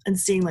them and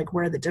seeing like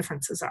where the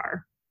differences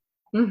are.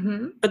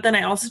 Mm-hmm. But then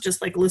I also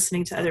just like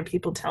listening to other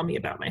people tell me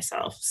about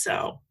myself.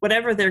 So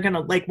whatever they're going to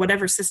like,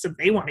 whatever system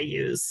they want to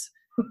use,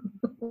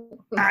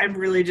 I'm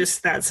really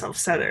just that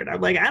self-centered.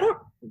 I'm like, I don't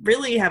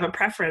really have a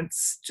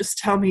preference. Just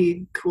tell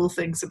me cool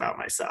things about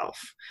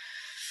myself.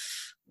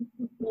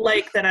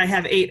 Like that I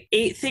have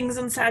eight things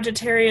in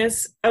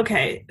Sagittarius.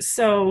 Okay,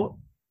 so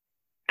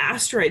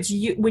asteroids,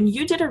 when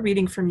you did a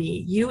reading for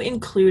me, you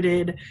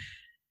included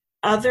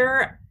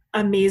other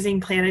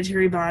amazing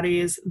planetary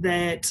bodies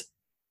that,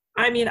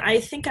 I mean, I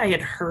think I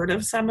had heard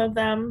of some of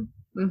them.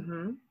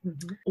 Mm-hmm.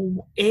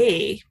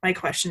 Mm-hmm. My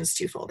question is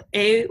twofold.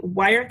 A,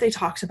 why aren't they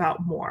talked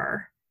about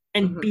more?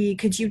 And Mm-hmm. B,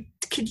 could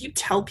you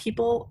tell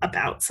people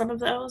about some of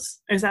those?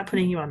 Or is that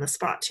putting you on the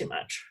spot too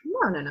much?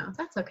 No,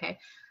 that's okay.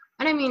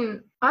 And I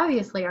mean,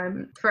 obviously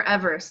I'm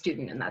forever a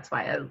student, and that's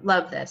why I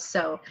love this.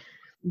 So,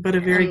 but a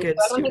very good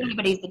I don't student. think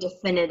anybody's the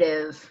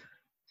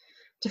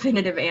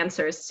definitive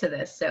answers to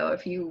this. So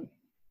if you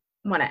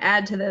want to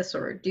add to this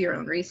or do your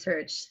own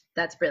research,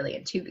 that's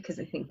brilliant too, because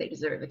I think they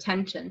deserve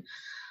attention.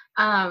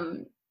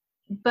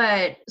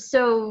 But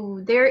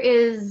so there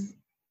is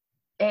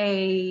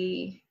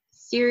a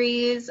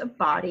series of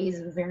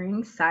bodies of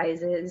varying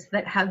sizes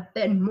that have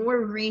been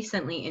more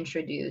recently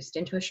introduced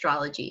into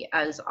astrology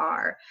as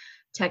our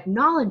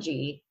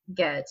technology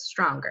gets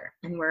stronger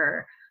and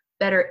we're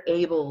better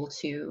able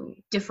to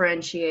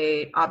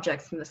differentiate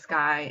objects in the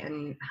sky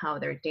and how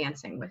they're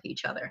dancing with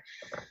each other.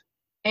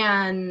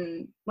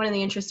 And one of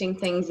the interesting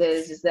things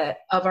is that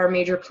of our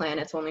major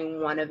planets, only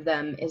one of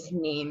them is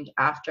named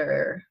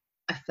after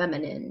a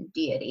feminine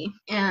deity.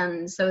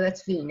 And so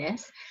that's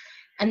Venus.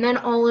 And then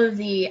all of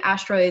the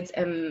asteroids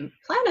and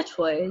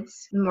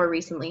planetoids more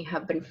recently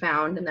have been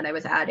found, and that I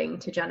was adding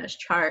to Jenna's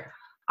chart,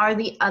 are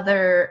the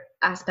other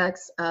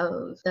aspects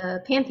of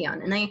the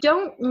pantheon. And I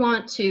don't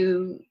want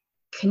to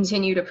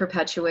continue to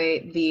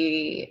perpetuate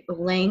the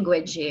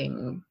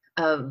languaging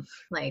of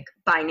like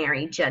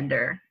binary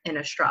gender in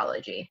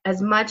astrology.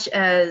 As much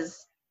as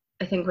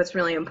I think what's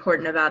really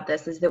important about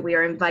this is that we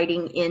are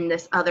inviting in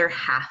this other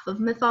half of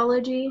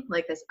mythology,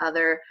 like this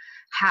other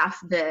half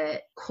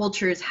that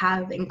cultures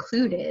have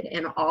included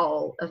in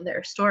all of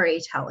their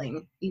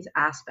storytelling, these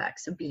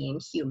aspects of being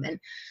human.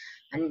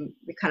 And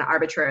we kind of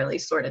arbitrarily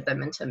sorted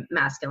them into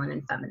masculine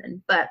and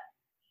feminine. But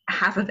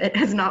half of it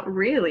has not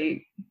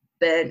really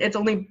been, it's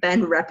only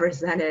been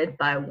represented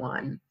by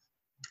one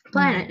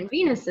planet. And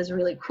Venus is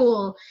really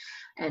cool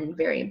and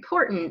very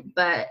important,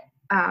 but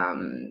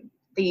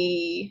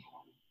the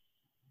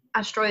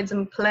asteroids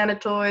and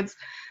planetoids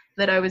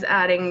that I was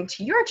adding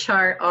to your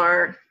chart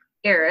are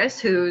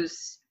Eris,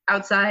 who's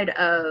outside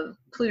of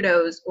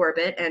Pluto's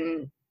orbit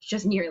and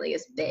just nearly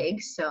as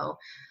big, so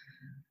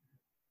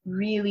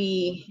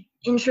really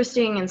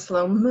interesting and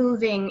slow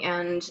moving.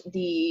 And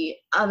the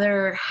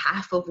other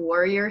half of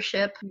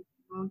warriorship,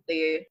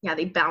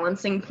 the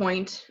balancing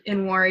point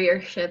in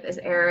warriorship is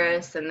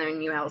Eris. And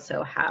then you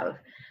also have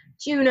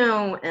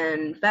Juno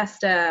and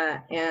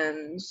Vesta,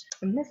 and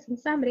I'm missing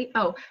somebody.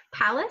 Oh,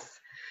 Pallas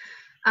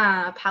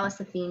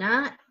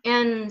Athena.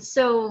 And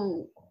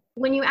so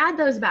when you add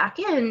those back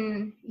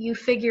in, you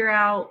figure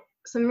out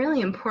some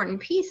really important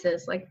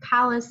pieces. Like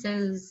Pallas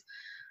is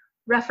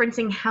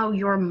referencing how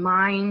your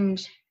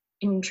mind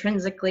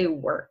intrinsically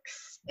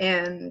works,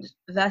 and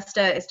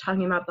Vesta is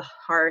talking about the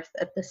hearth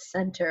at the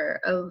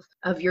center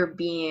of your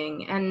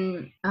being,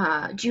 and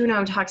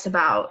Juno talks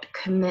about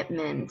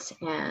commitment,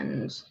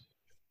 and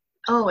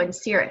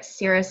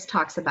Ceres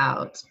talks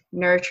about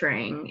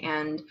nurturing,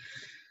 and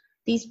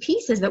these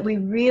pieces that we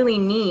really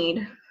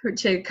need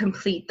to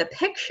complete the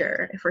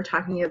picture if we're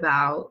talking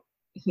about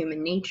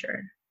human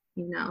nature.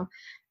 You know,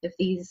 if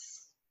these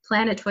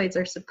planetoids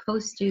are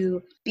supposed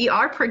to be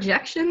our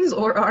projections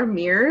or our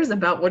mirrors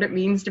about what it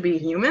means to be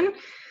human,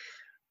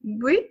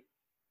 we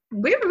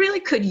really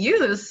could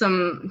use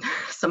some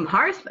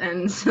hearth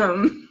and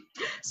some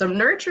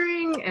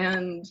nurturing,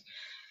 and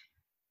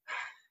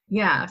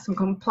some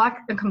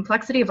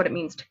complexity of what it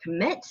means to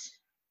commit.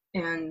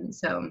 And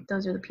so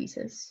those are the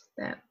pieces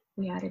that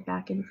we added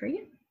back in for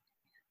you.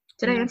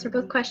 Did I answer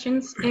both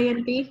questions, A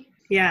and B?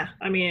 Yeah,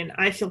 I mean,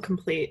 I feel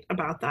complete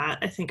about that.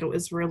 I think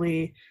it's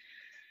really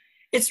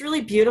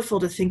beautiful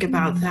to think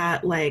about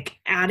that, like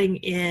adding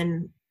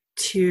in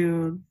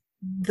to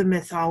the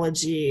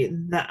mythology,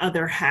 the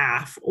other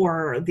half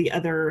or the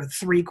other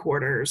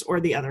 3/4 or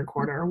the other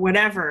quarter,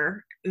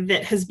 whatever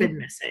that has been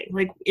missing.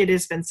 Like it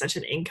has been such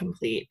an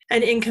incomplete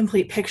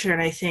picture.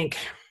 And I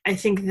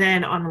think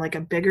then on like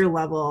a bigger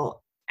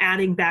level,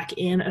 adding back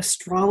in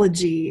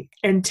astrology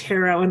and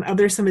tarot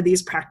and some of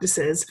these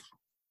practices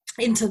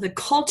into the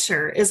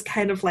culture is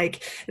kind of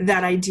like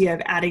that idea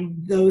of adding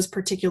those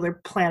particular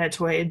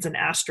planetoids and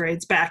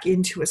asteroids back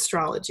into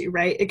astrology,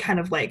 right? It kind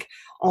of like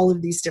all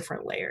of these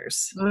different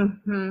layers.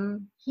 Mm-hmm.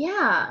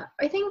 Yeah,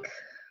 I think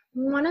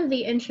one of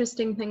the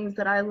interesting things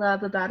that I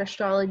love about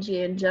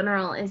astrology in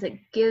general is it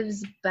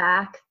gives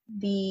back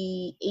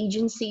the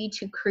agency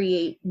to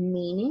create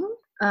meaning.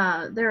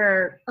 There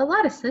are a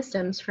lot of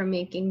systems for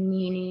making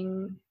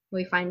meaning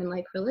we find in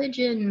like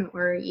religion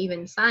or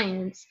even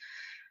science.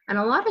 And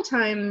a lot of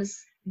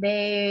times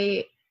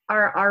they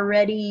are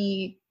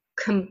already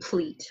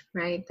complete,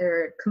 right?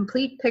 They're a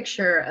complete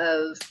picture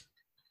of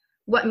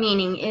what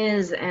meaning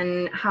is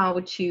and how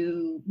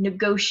to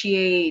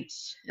negotiate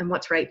and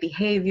what's right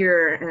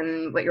behavior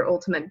and what your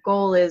ultimate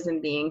goal is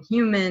in being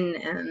human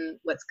and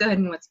what's good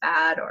and what's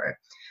bad, or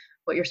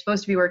what you're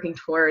supposed to be working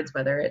towards,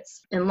 whether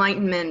it's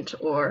enlightenment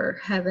or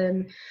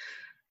heaven.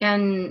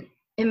 And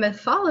in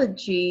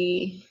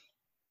mythology,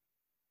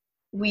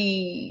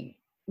 we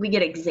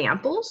get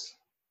examples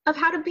of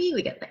how to be,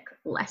 we get like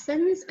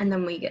lessons, and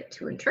then we get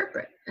to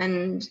interpret.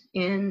 And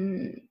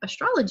in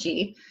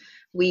astrology,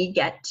 we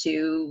get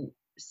to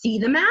see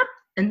the map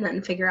and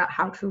then figure out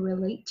how to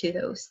relate to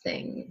those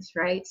things,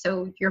 right?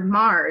 So your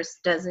Mars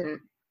doesn't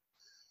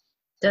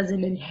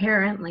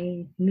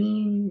inherently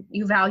mean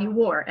you value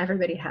war.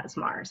 Everybody has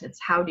Mars. It's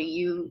how do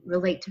you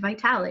relate to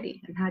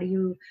vitality, and how do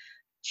you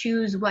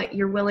choose what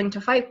you're willing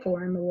to fight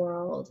for in the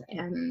world,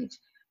 and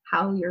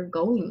how you're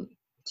going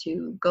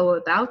to go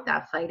about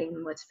that fighting,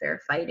 and what's fair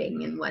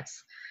fighting and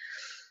what's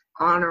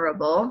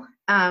honorable.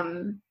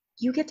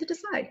 You get to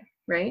decide,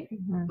 right?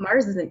 Mm-hmm.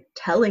 Mars isn't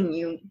telling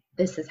you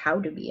this is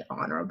how to be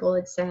honorable.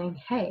 It's saying,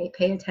 hey,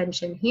 pay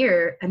attention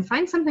here and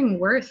find something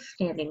worth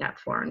standing up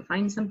for, and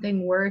find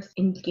something worth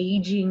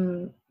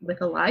engaging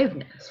with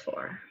aliveness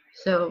for.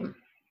 So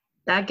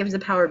that gives the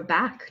power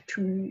back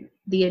to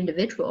the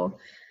individual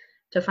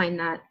to find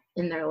that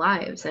in their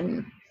lives.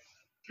 And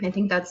I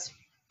think that's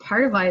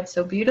part of why it's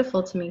so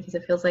beautiful to me, because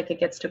it feels like it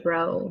gets to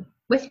grow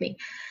with me.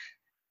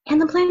 And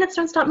the planets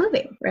don't stop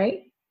moving,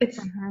 right? It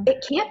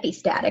can't be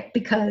static,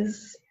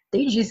 because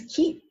they just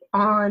keep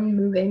on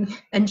moving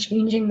and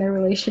changing their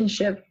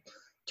relationship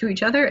to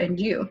each other and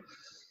you.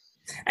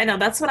 I know,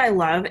 that's what I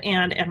love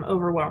and am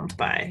overwhelmed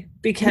by,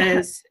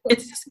 because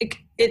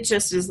it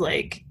just is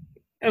like,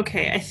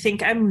 okay, I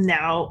think I'm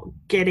now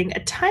getting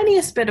a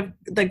tiniest bit of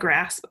the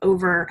grasp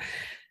over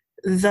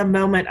the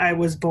moment I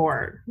was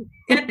born.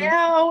 And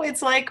now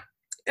it's like,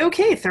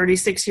 okay,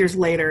 36 years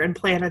later, and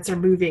planets are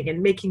moving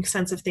and making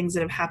sense of things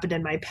that have happened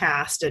in my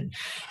past, and,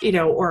 you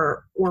know,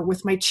 or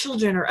with my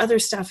children or other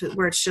stuff,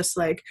 where it's just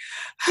like,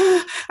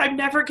 I'm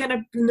never going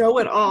to know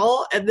it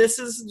all. And this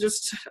is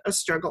just a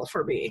struggle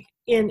for me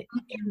in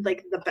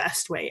like the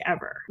best way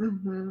ever.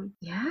 Mm-hmm.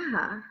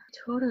 Yeah,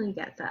 totally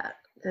get that.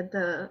 That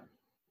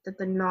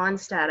the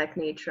non-static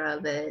nature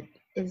of it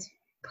is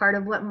part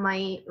of what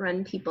might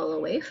run people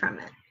away from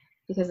it,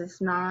 because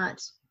it's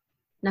not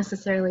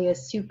necessarily a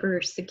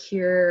super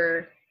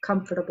secure,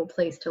 comfortable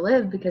place to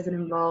live, because it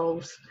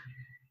involves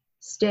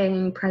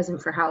staying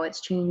present for how it's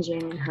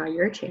changing and how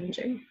you're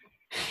changing.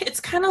 It's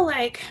kind of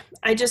like,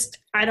 I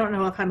don't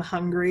know if I'm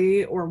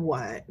hungry or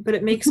what, but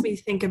it makes me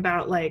think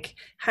about like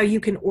how you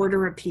can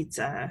order a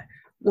pizza,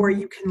 or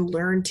you can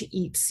learn to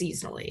eat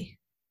seasonally.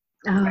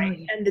 Right?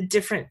 Yeah. And the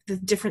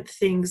different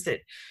things that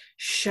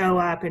show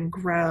up and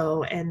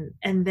grow, and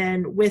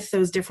then with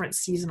those different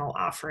seasonal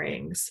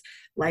offerings,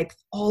 like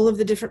all of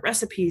the different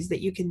recipes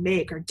that you can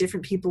make, or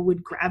different people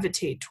would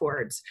gravitate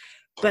towards.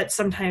 But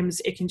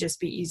sometimes it can just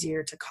be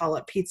easier to call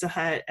up Pizza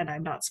Hut, and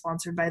I'm not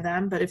sponsored by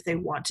them, but if they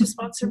want to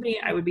sponsor me,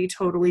 I would be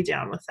totally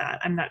down with that.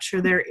 I'm not sure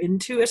they're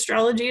into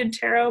astrology and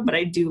tarot, but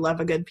I do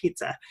love a good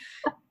pizza,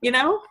 you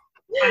know?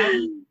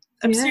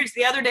 I'm serious.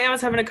 The other day I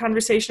was having a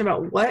conversation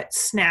about what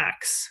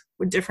snacks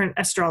would different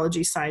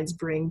astrology signs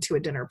bring to a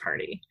dinner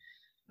party.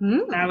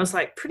 And I was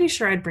like, pretty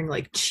sure I'd bring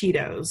like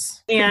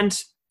Cheetos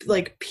and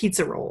like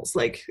pizza rolls.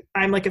 Like,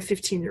 I'm like a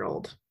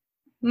 15-year-old.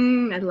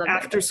 I love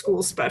after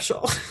school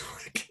special.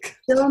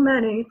 So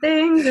many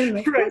things in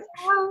the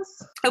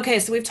house. Okay,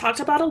 so we've talked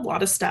about a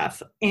lot of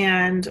stuff,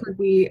 and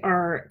we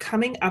are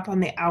coming up on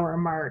the hour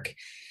mark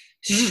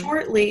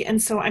shortly.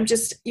 And so I'm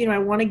just, I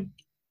want to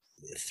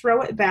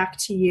throw it back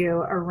to you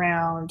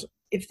around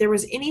if there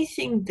was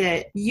anything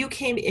that you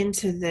came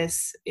into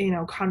this,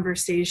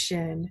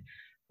 conversation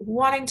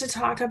wanting to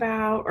talk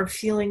about, or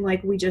feeling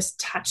like we just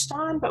touched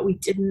on, but we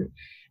didn't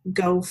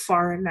go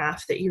far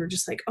enough, that you were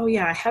just like, oh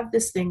yeah, I have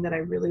this thing that I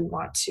really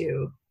want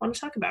to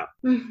talk about.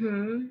 Is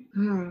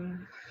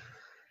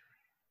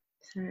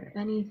there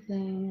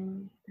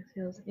anything that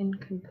feels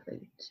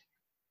incomplete?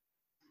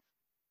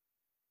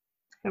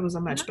 That was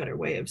a much better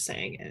way of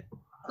saying it.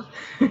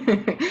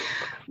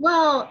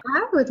 Well,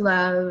 I would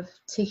love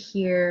to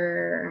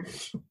hear,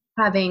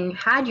 having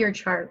had your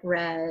chart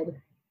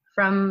read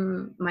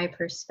from my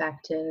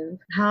perspective,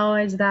 how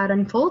is that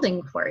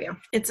unfolding for you?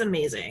 It's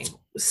amazing.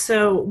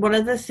 So one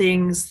of the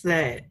things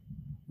that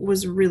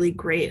was really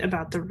great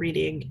about the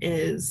reading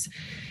is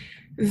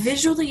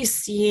visually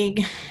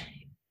seeing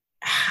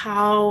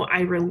how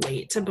I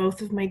relate to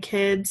both of my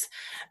kids.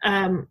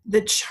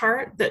 The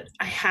chart that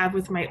I have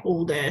with my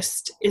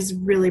oldest is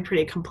really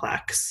pretty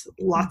complex.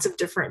 Lots of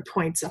different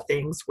points of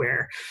things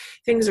where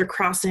things are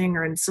crossing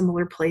or in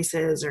similar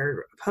places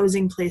or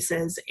opposing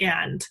places.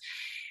 And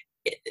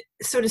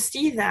so to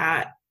see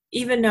that,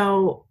 even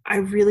though I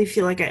really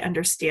feel like I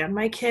understand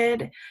my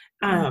kid,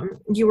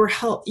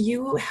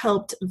 you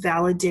helped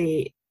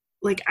validate.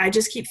 Like, I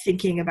just keep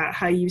thinking about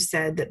how you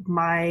said that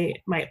my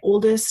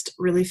oldest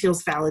really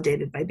feels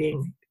validated by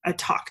being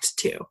talked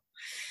to,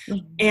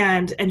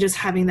 and just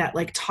having that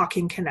like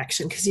talking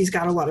connection, because he's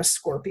got a lot of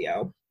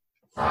Scorpio.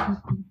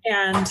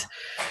 And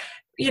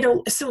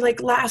so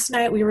like last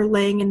night we were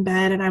laying in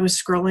bed and I was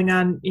scrolling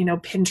on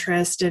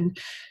Pinterest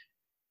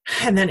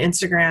and then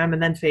Instagram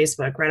and then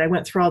Facebook, right? I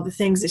went through all the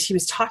things that she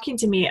was talking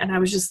to me, and I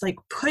was just like,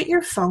 put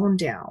your phone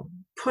down.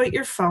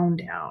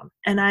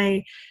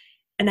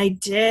 And I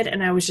did,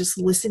 and I was just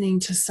listening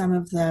to some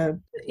of the,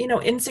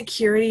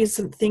 insecurities,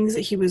 some things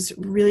that he was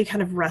really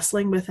kind of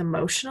wrestling with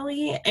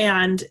emotionally.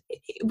 And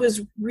it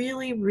was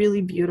really,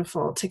 really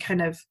beautiful to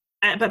kind of,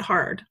 but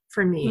hard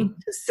for me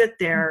to sit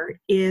there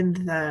in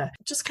the,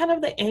 just kind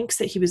of the angst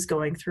that he was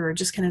going through, or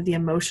just kind of the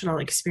emotional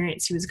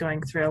experience he was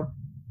going through.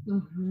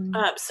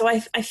 So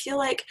I feel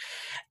like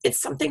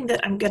it's something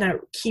that I'm going to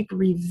keep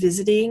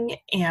revisiting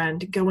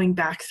and going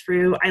back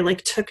through. I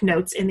like took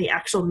notes in the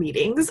actual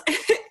meetings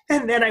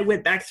and then I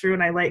went back through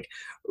and I like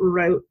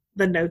wrote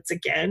the notes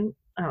again.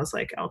 I was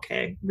like,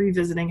 okay,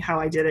 revisiting how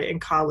I did it in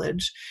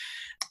college.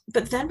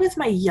 But then with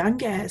my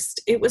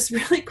youngest, it was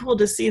really cool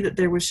to see that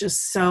there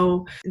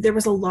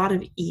was a lot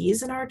of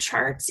ease in our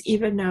charts,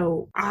 even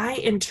though I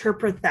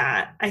interpret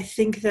that. I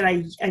think that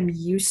I'm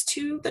used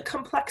to the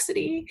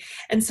complexity.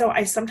 And so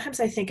I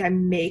think I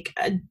make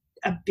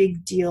a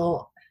big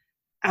deal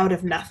out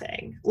of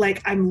nothing.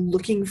 Like, I'm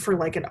looking for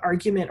like an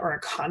argument or a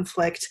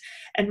conflict.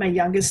 And my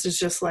youngest is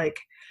just like,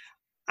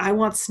 I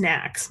want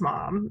snacks,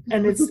 Mom.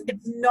 And it's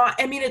not,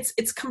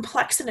 it's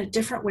complex in a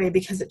different way,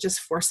 because it just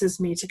forces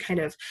me to kind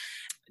of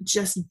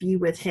just be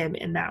with him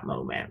in that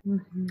moment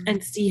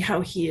and see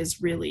how he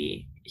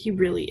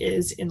really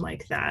is in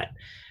like that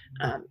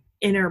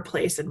inner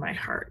place in my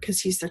heart,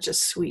 because he's such a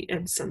sweet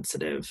and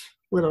sensitive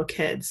little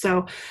kid.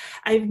 So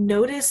I've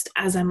noticed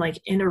as I'm like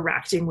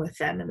interacting with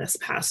them in this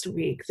past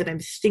week that I'm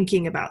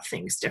thinking about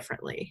things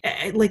differently.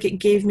 Like, it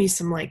gave me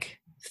some like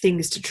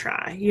things to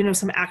try,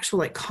 some actual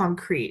like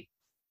concrete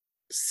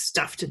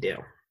stuff to do.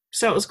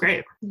 So it was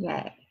great.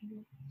 Yay.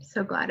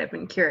 So glad. I've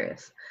been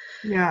curious.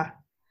 Yeah.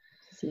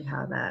 See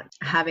how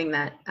having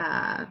that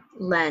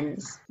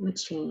lens would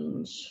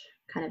change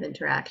kind of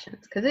interactions,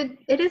 because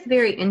it is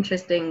very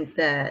interesting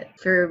that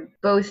for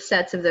both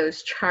sets of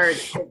those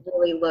charts, it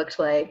really looked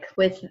like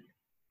with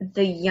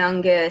the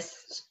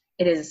youngest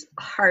it is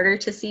harder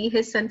to see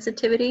his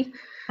sensitivity,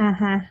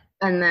 and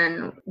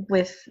then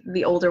with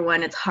the older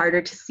one it's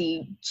harder to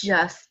see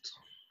just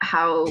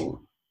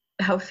how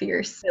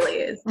fierce Billy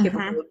is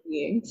capable of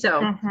being.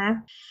 So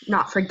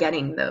not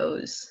forgetting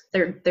those,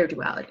 their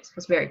dualities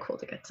was very cool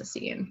to get to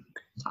see and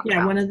talk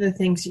about. One of the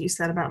things you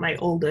said about my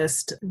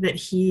oldest, that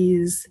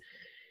he's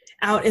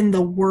out in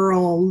the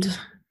world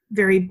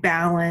very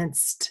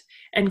balanced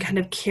and kind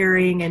of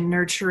caring and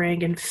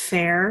nurturing and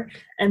fair,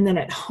 and then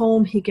at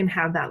home he can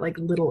have that like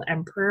little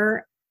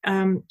emperor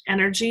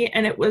energy.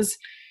 And it was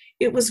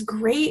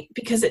great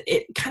because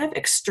it kind of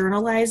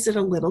externalized it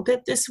a little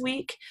bit this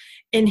week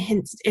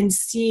in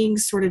seeing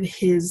sort of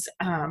his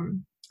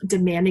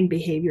demanding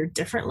behavior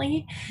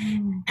differently.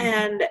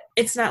 And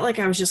it's not like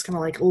I was just going to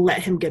like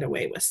let him get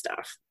away with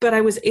stuff, but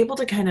I was able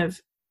to kind of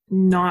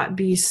not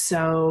be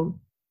so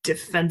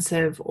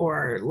defensive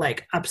or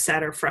like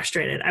upset or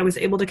frustrated. I was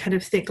able to kind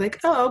of think like,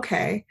 oh,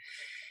 okay.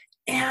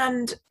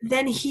 And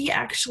then he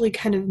actually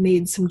kind of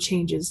made some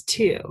changes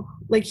too.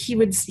 Like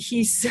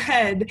he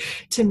said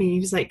to me,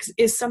 he's like,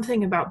 is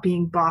something about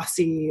being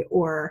bossy,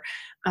 or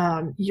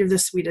you're the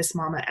sweetest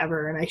mama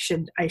ever, and I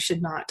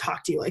should not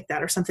talk to you like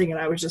that or something.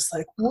 And I was just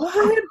like,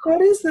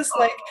 what is this?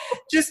 Like,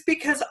 just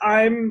because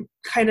I'm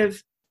kind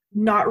of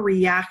not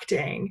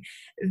reacting,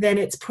 then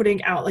it's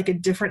putting out like a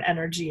different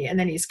energy, and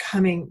then he's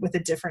coming with a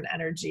different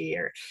energy.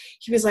 Or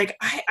he was like,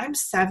 I'm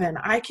 7,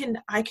 I can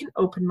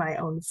open my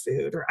own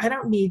food, or I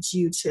don't need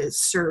you to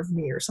serve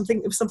me, or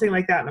something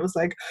like that. And I was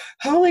like,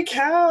 holy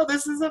cow,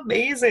 this is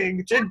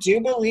amazing.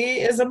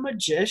 Jubilee is a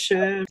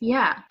magician.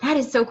 Yeah, that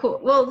is so cool.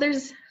 Well,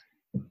 there's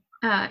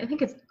I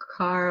think it's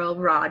Carl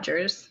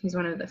Rogers, he's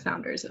one of the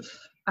founders of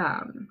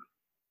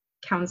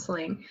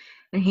counseling.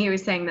 And he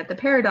was saying that the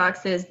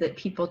paradox is that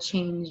people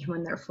change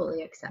when they're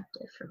fully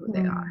accepted for who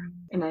they are.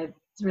 And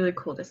it's really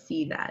cool to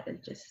see that.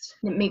 It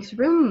makes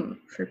room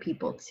for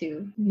people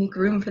to make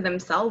room for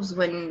themselves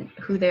when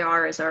who they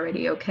are is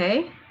already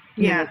okay.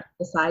 Yeah.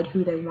 Decide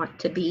who they want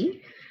to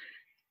be.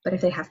 But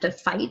if they have to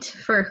fight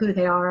for who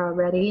they are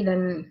already,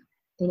 then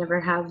they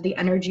never have the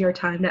energy or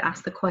time to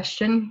ask the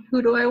question,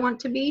 who do I want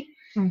to be?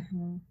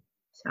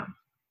 So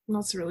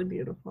that's really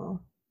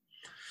beautiful.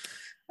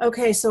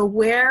 Okay, so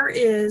where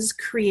is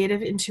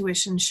creative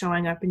intuition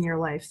showing up in your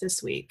life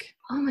this week?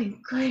 Oh my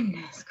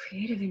goodness,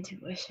 creative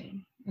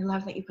intuition. I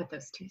love that you put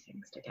those two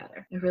things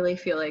together. I really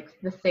feel like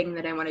the thing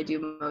that I want to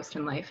do most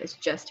in life is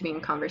just to be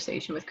in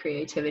conversation with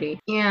creativity.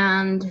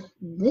 And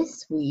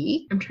this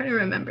week, I'm trying to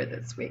remember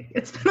this week.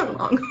 It's been a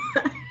long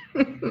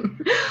one.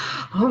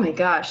 Oh my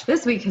gosh,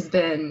 this week has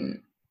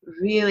been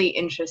really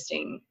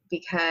interesting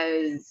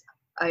because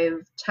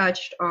I've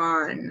touched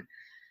on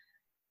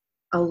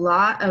a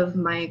lot of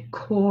my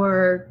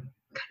core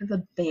kind of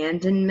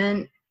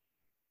abandonment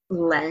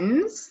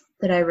lens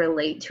that I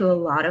relate to a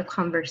lot of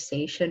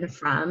conversation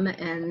from,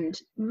 and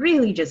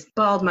really just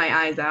bawled my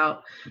eyes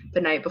out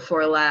the night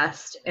before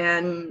last.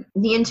 And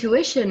the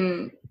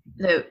intuition,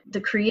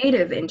 the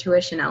creative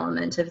intuition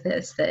element of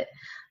this, that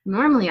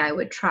normally I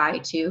would try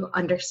to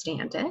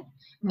understand it,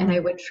 and I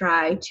would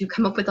try to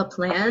come up with a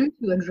plan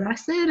to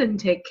address it and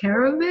take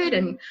care of it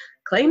and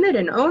claim it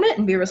and own it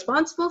and be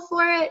responsible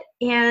for it.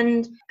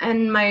 And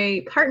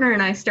my partner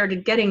and I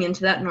started getting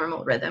into that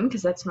normal rhythm,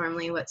 because that's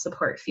normally what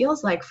support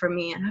feels like for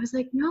me. And I was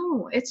like,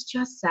 no, it's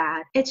just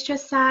sad. It's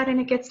just sad,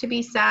 and it gets to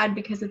be sad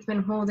because it's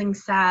been holding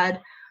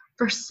sad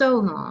for so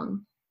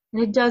long.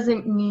 And it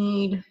doesn't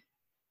need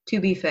to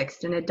be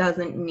fixed, and it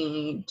doesn't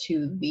need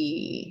to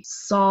be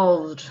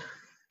solved.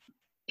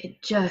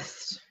 It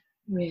just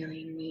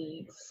really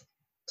needs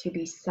to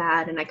be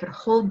sad. And I could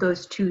hold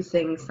those two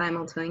things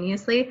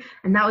simultaneously.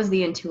 And that was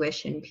the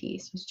intuition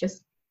piece. It was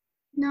just,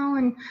 no.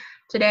 And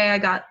today I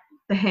got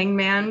the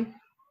Hangman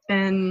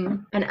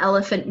and an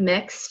Elephant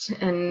mixed.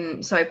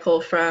 And so I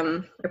pulled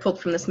from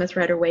the Smith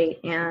Rider-Waite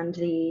and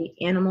the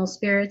Animal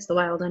Spirits, the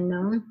Wild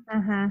Unknown.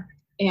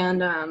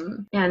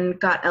 And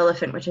got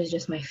Elephant, which is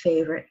just my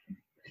favorite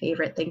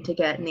thing to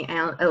get. And the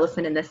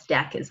elephant in this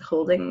deck is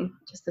holding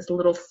just this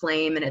little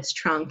flame in its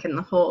trunk, and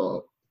the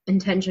whole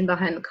intention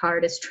behind the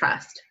card is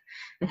trust.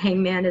 And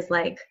Hangman is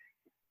like,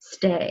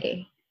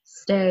 stay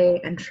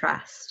and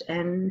trust.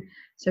 And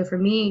so for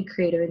me,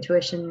 creative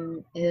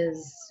intuition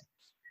is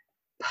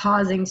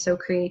pausing so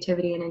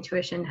creativity and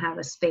intuition have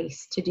a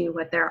space to do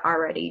what they're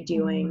already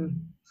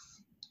doing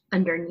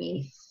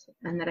underneath,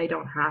 and that I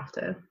don't have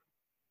to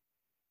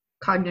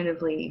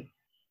cognitively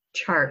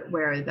chart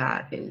where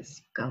that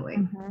is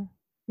going.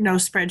 No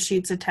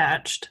spreadsheets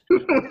attached.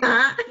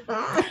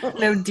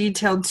 No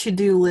detailed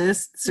to-do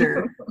lists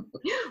or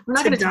we're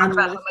not going to talk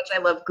about how much I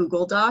love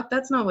Google Doc.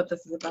 That's not what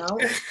this is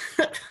about.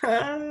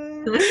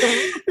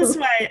 That's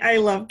why I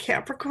love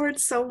Capricorn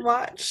so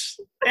much.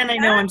 And I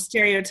know I'm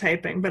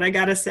stereotyping, but I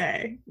gotta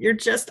say,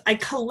 I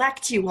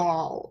collect you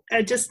all.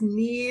 I just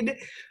need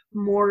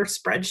more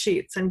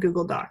spreadsheets and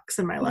Google Docs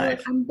in my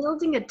life. I'm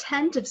building a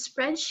tent of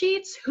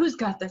spreadsheets. Who's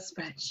got the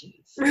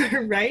spreadsheets?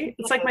 Right?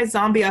 It's like my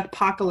zombie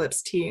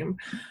apocalypse team.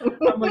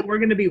 I'm like, we're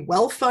going to be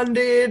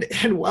well-funded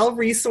and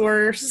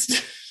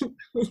well-resourced. And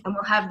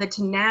we'll have the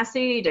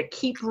tenacity to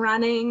keep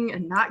running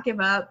and not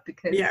give up,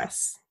 because...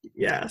 Yes.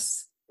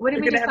 What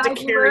did we decide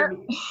You're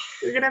going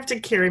to have to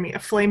carry me a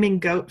flaming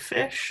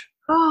goatfish.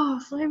 Oh,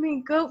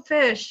 flaming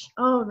goatfish.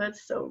 Oh,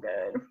 that's so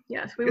good.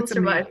 Yes, we will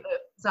survive the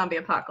zombie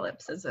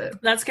apocalypse.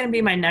 That's going to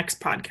be my next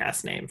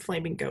podcast name,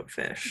 Flaming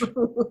Goatfish.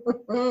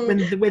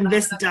 when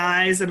this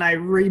dies and I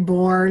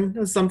reborn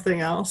as something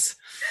else.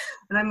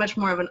 And I'm much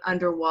more of an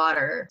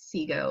underwater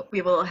sea goat.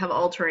 We will have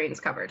all terrains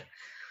covered.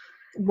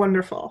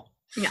 Wonderful.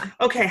 Yeah.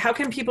 Okay, how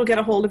can people get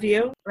a hold of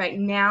you? Right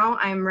now,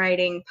 I'm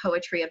writing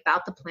poetry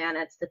about the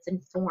planets that's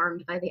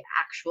informed by the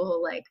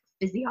actual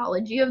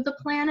physiology of the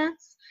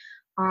planets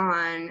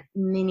on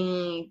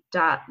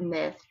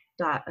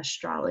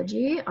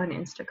mini.myth.astrology on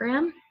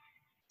Instagram.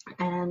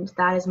 And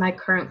that is my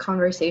current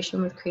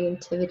conversation with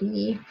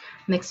creativity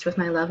mixed with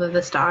my love of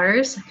the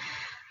stars.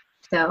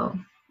 So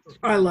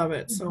I love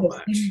it so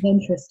much. They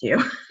interest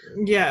you.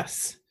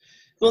 Yes.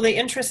 Well, they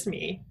interest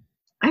me.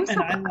 I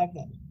love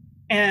them.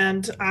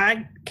 And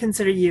I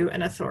consider you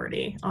an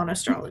authority on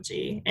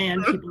astrology,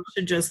 and people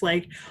should just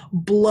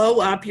blow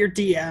up your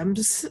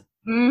DMs.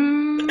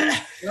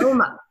 Blow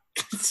them up.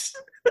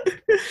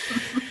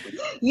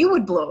 You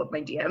would blow up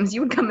my DMs. You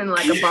would come in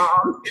like a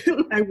bomb.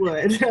 I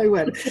would.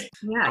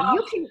 Yeah,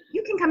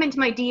 you can come into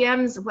my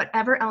DMs,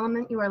 whatever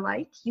element you are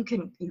like. You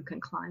can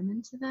climb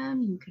into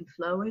them. You can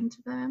flow into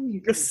them. You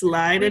can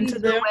slide into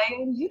them.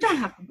 Away. You don't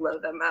have to blow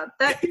them up.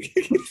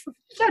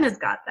 Jenna's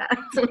got that.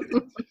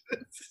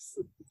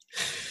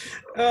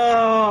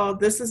 Oh,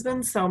 this has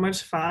been so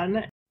much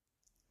fun.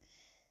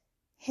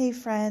 Hey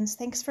friends,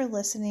 thanks for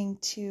listening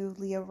to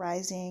Leo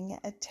Rising,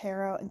 a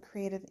tarot and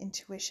creative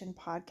intuition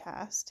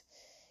podcast.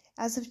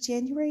 As of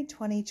January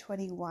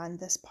 2021,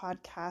 this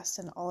podcast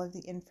and all of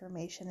the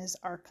information is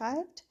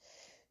archived,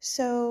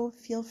 so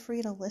feel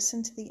free to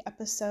listen to the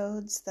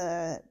episodes.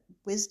 The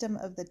wisdom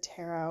of the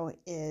tarot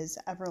is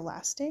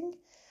everlasting,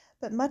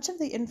 but much of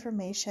the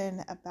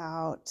information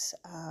about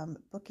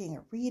booking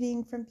a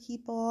reading from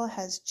people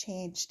has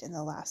changed in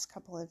the last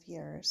couple of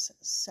years,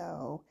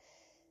 so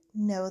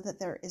know that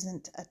there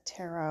isn't a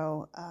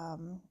tarot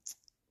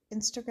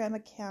Instagram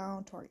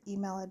account or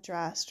email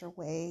address or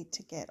way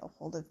to get a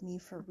hold of me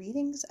for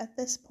readings at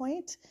this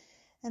point.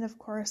 And of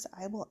course,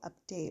 I will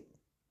update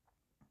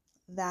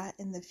that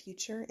in the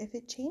future if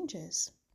it changes.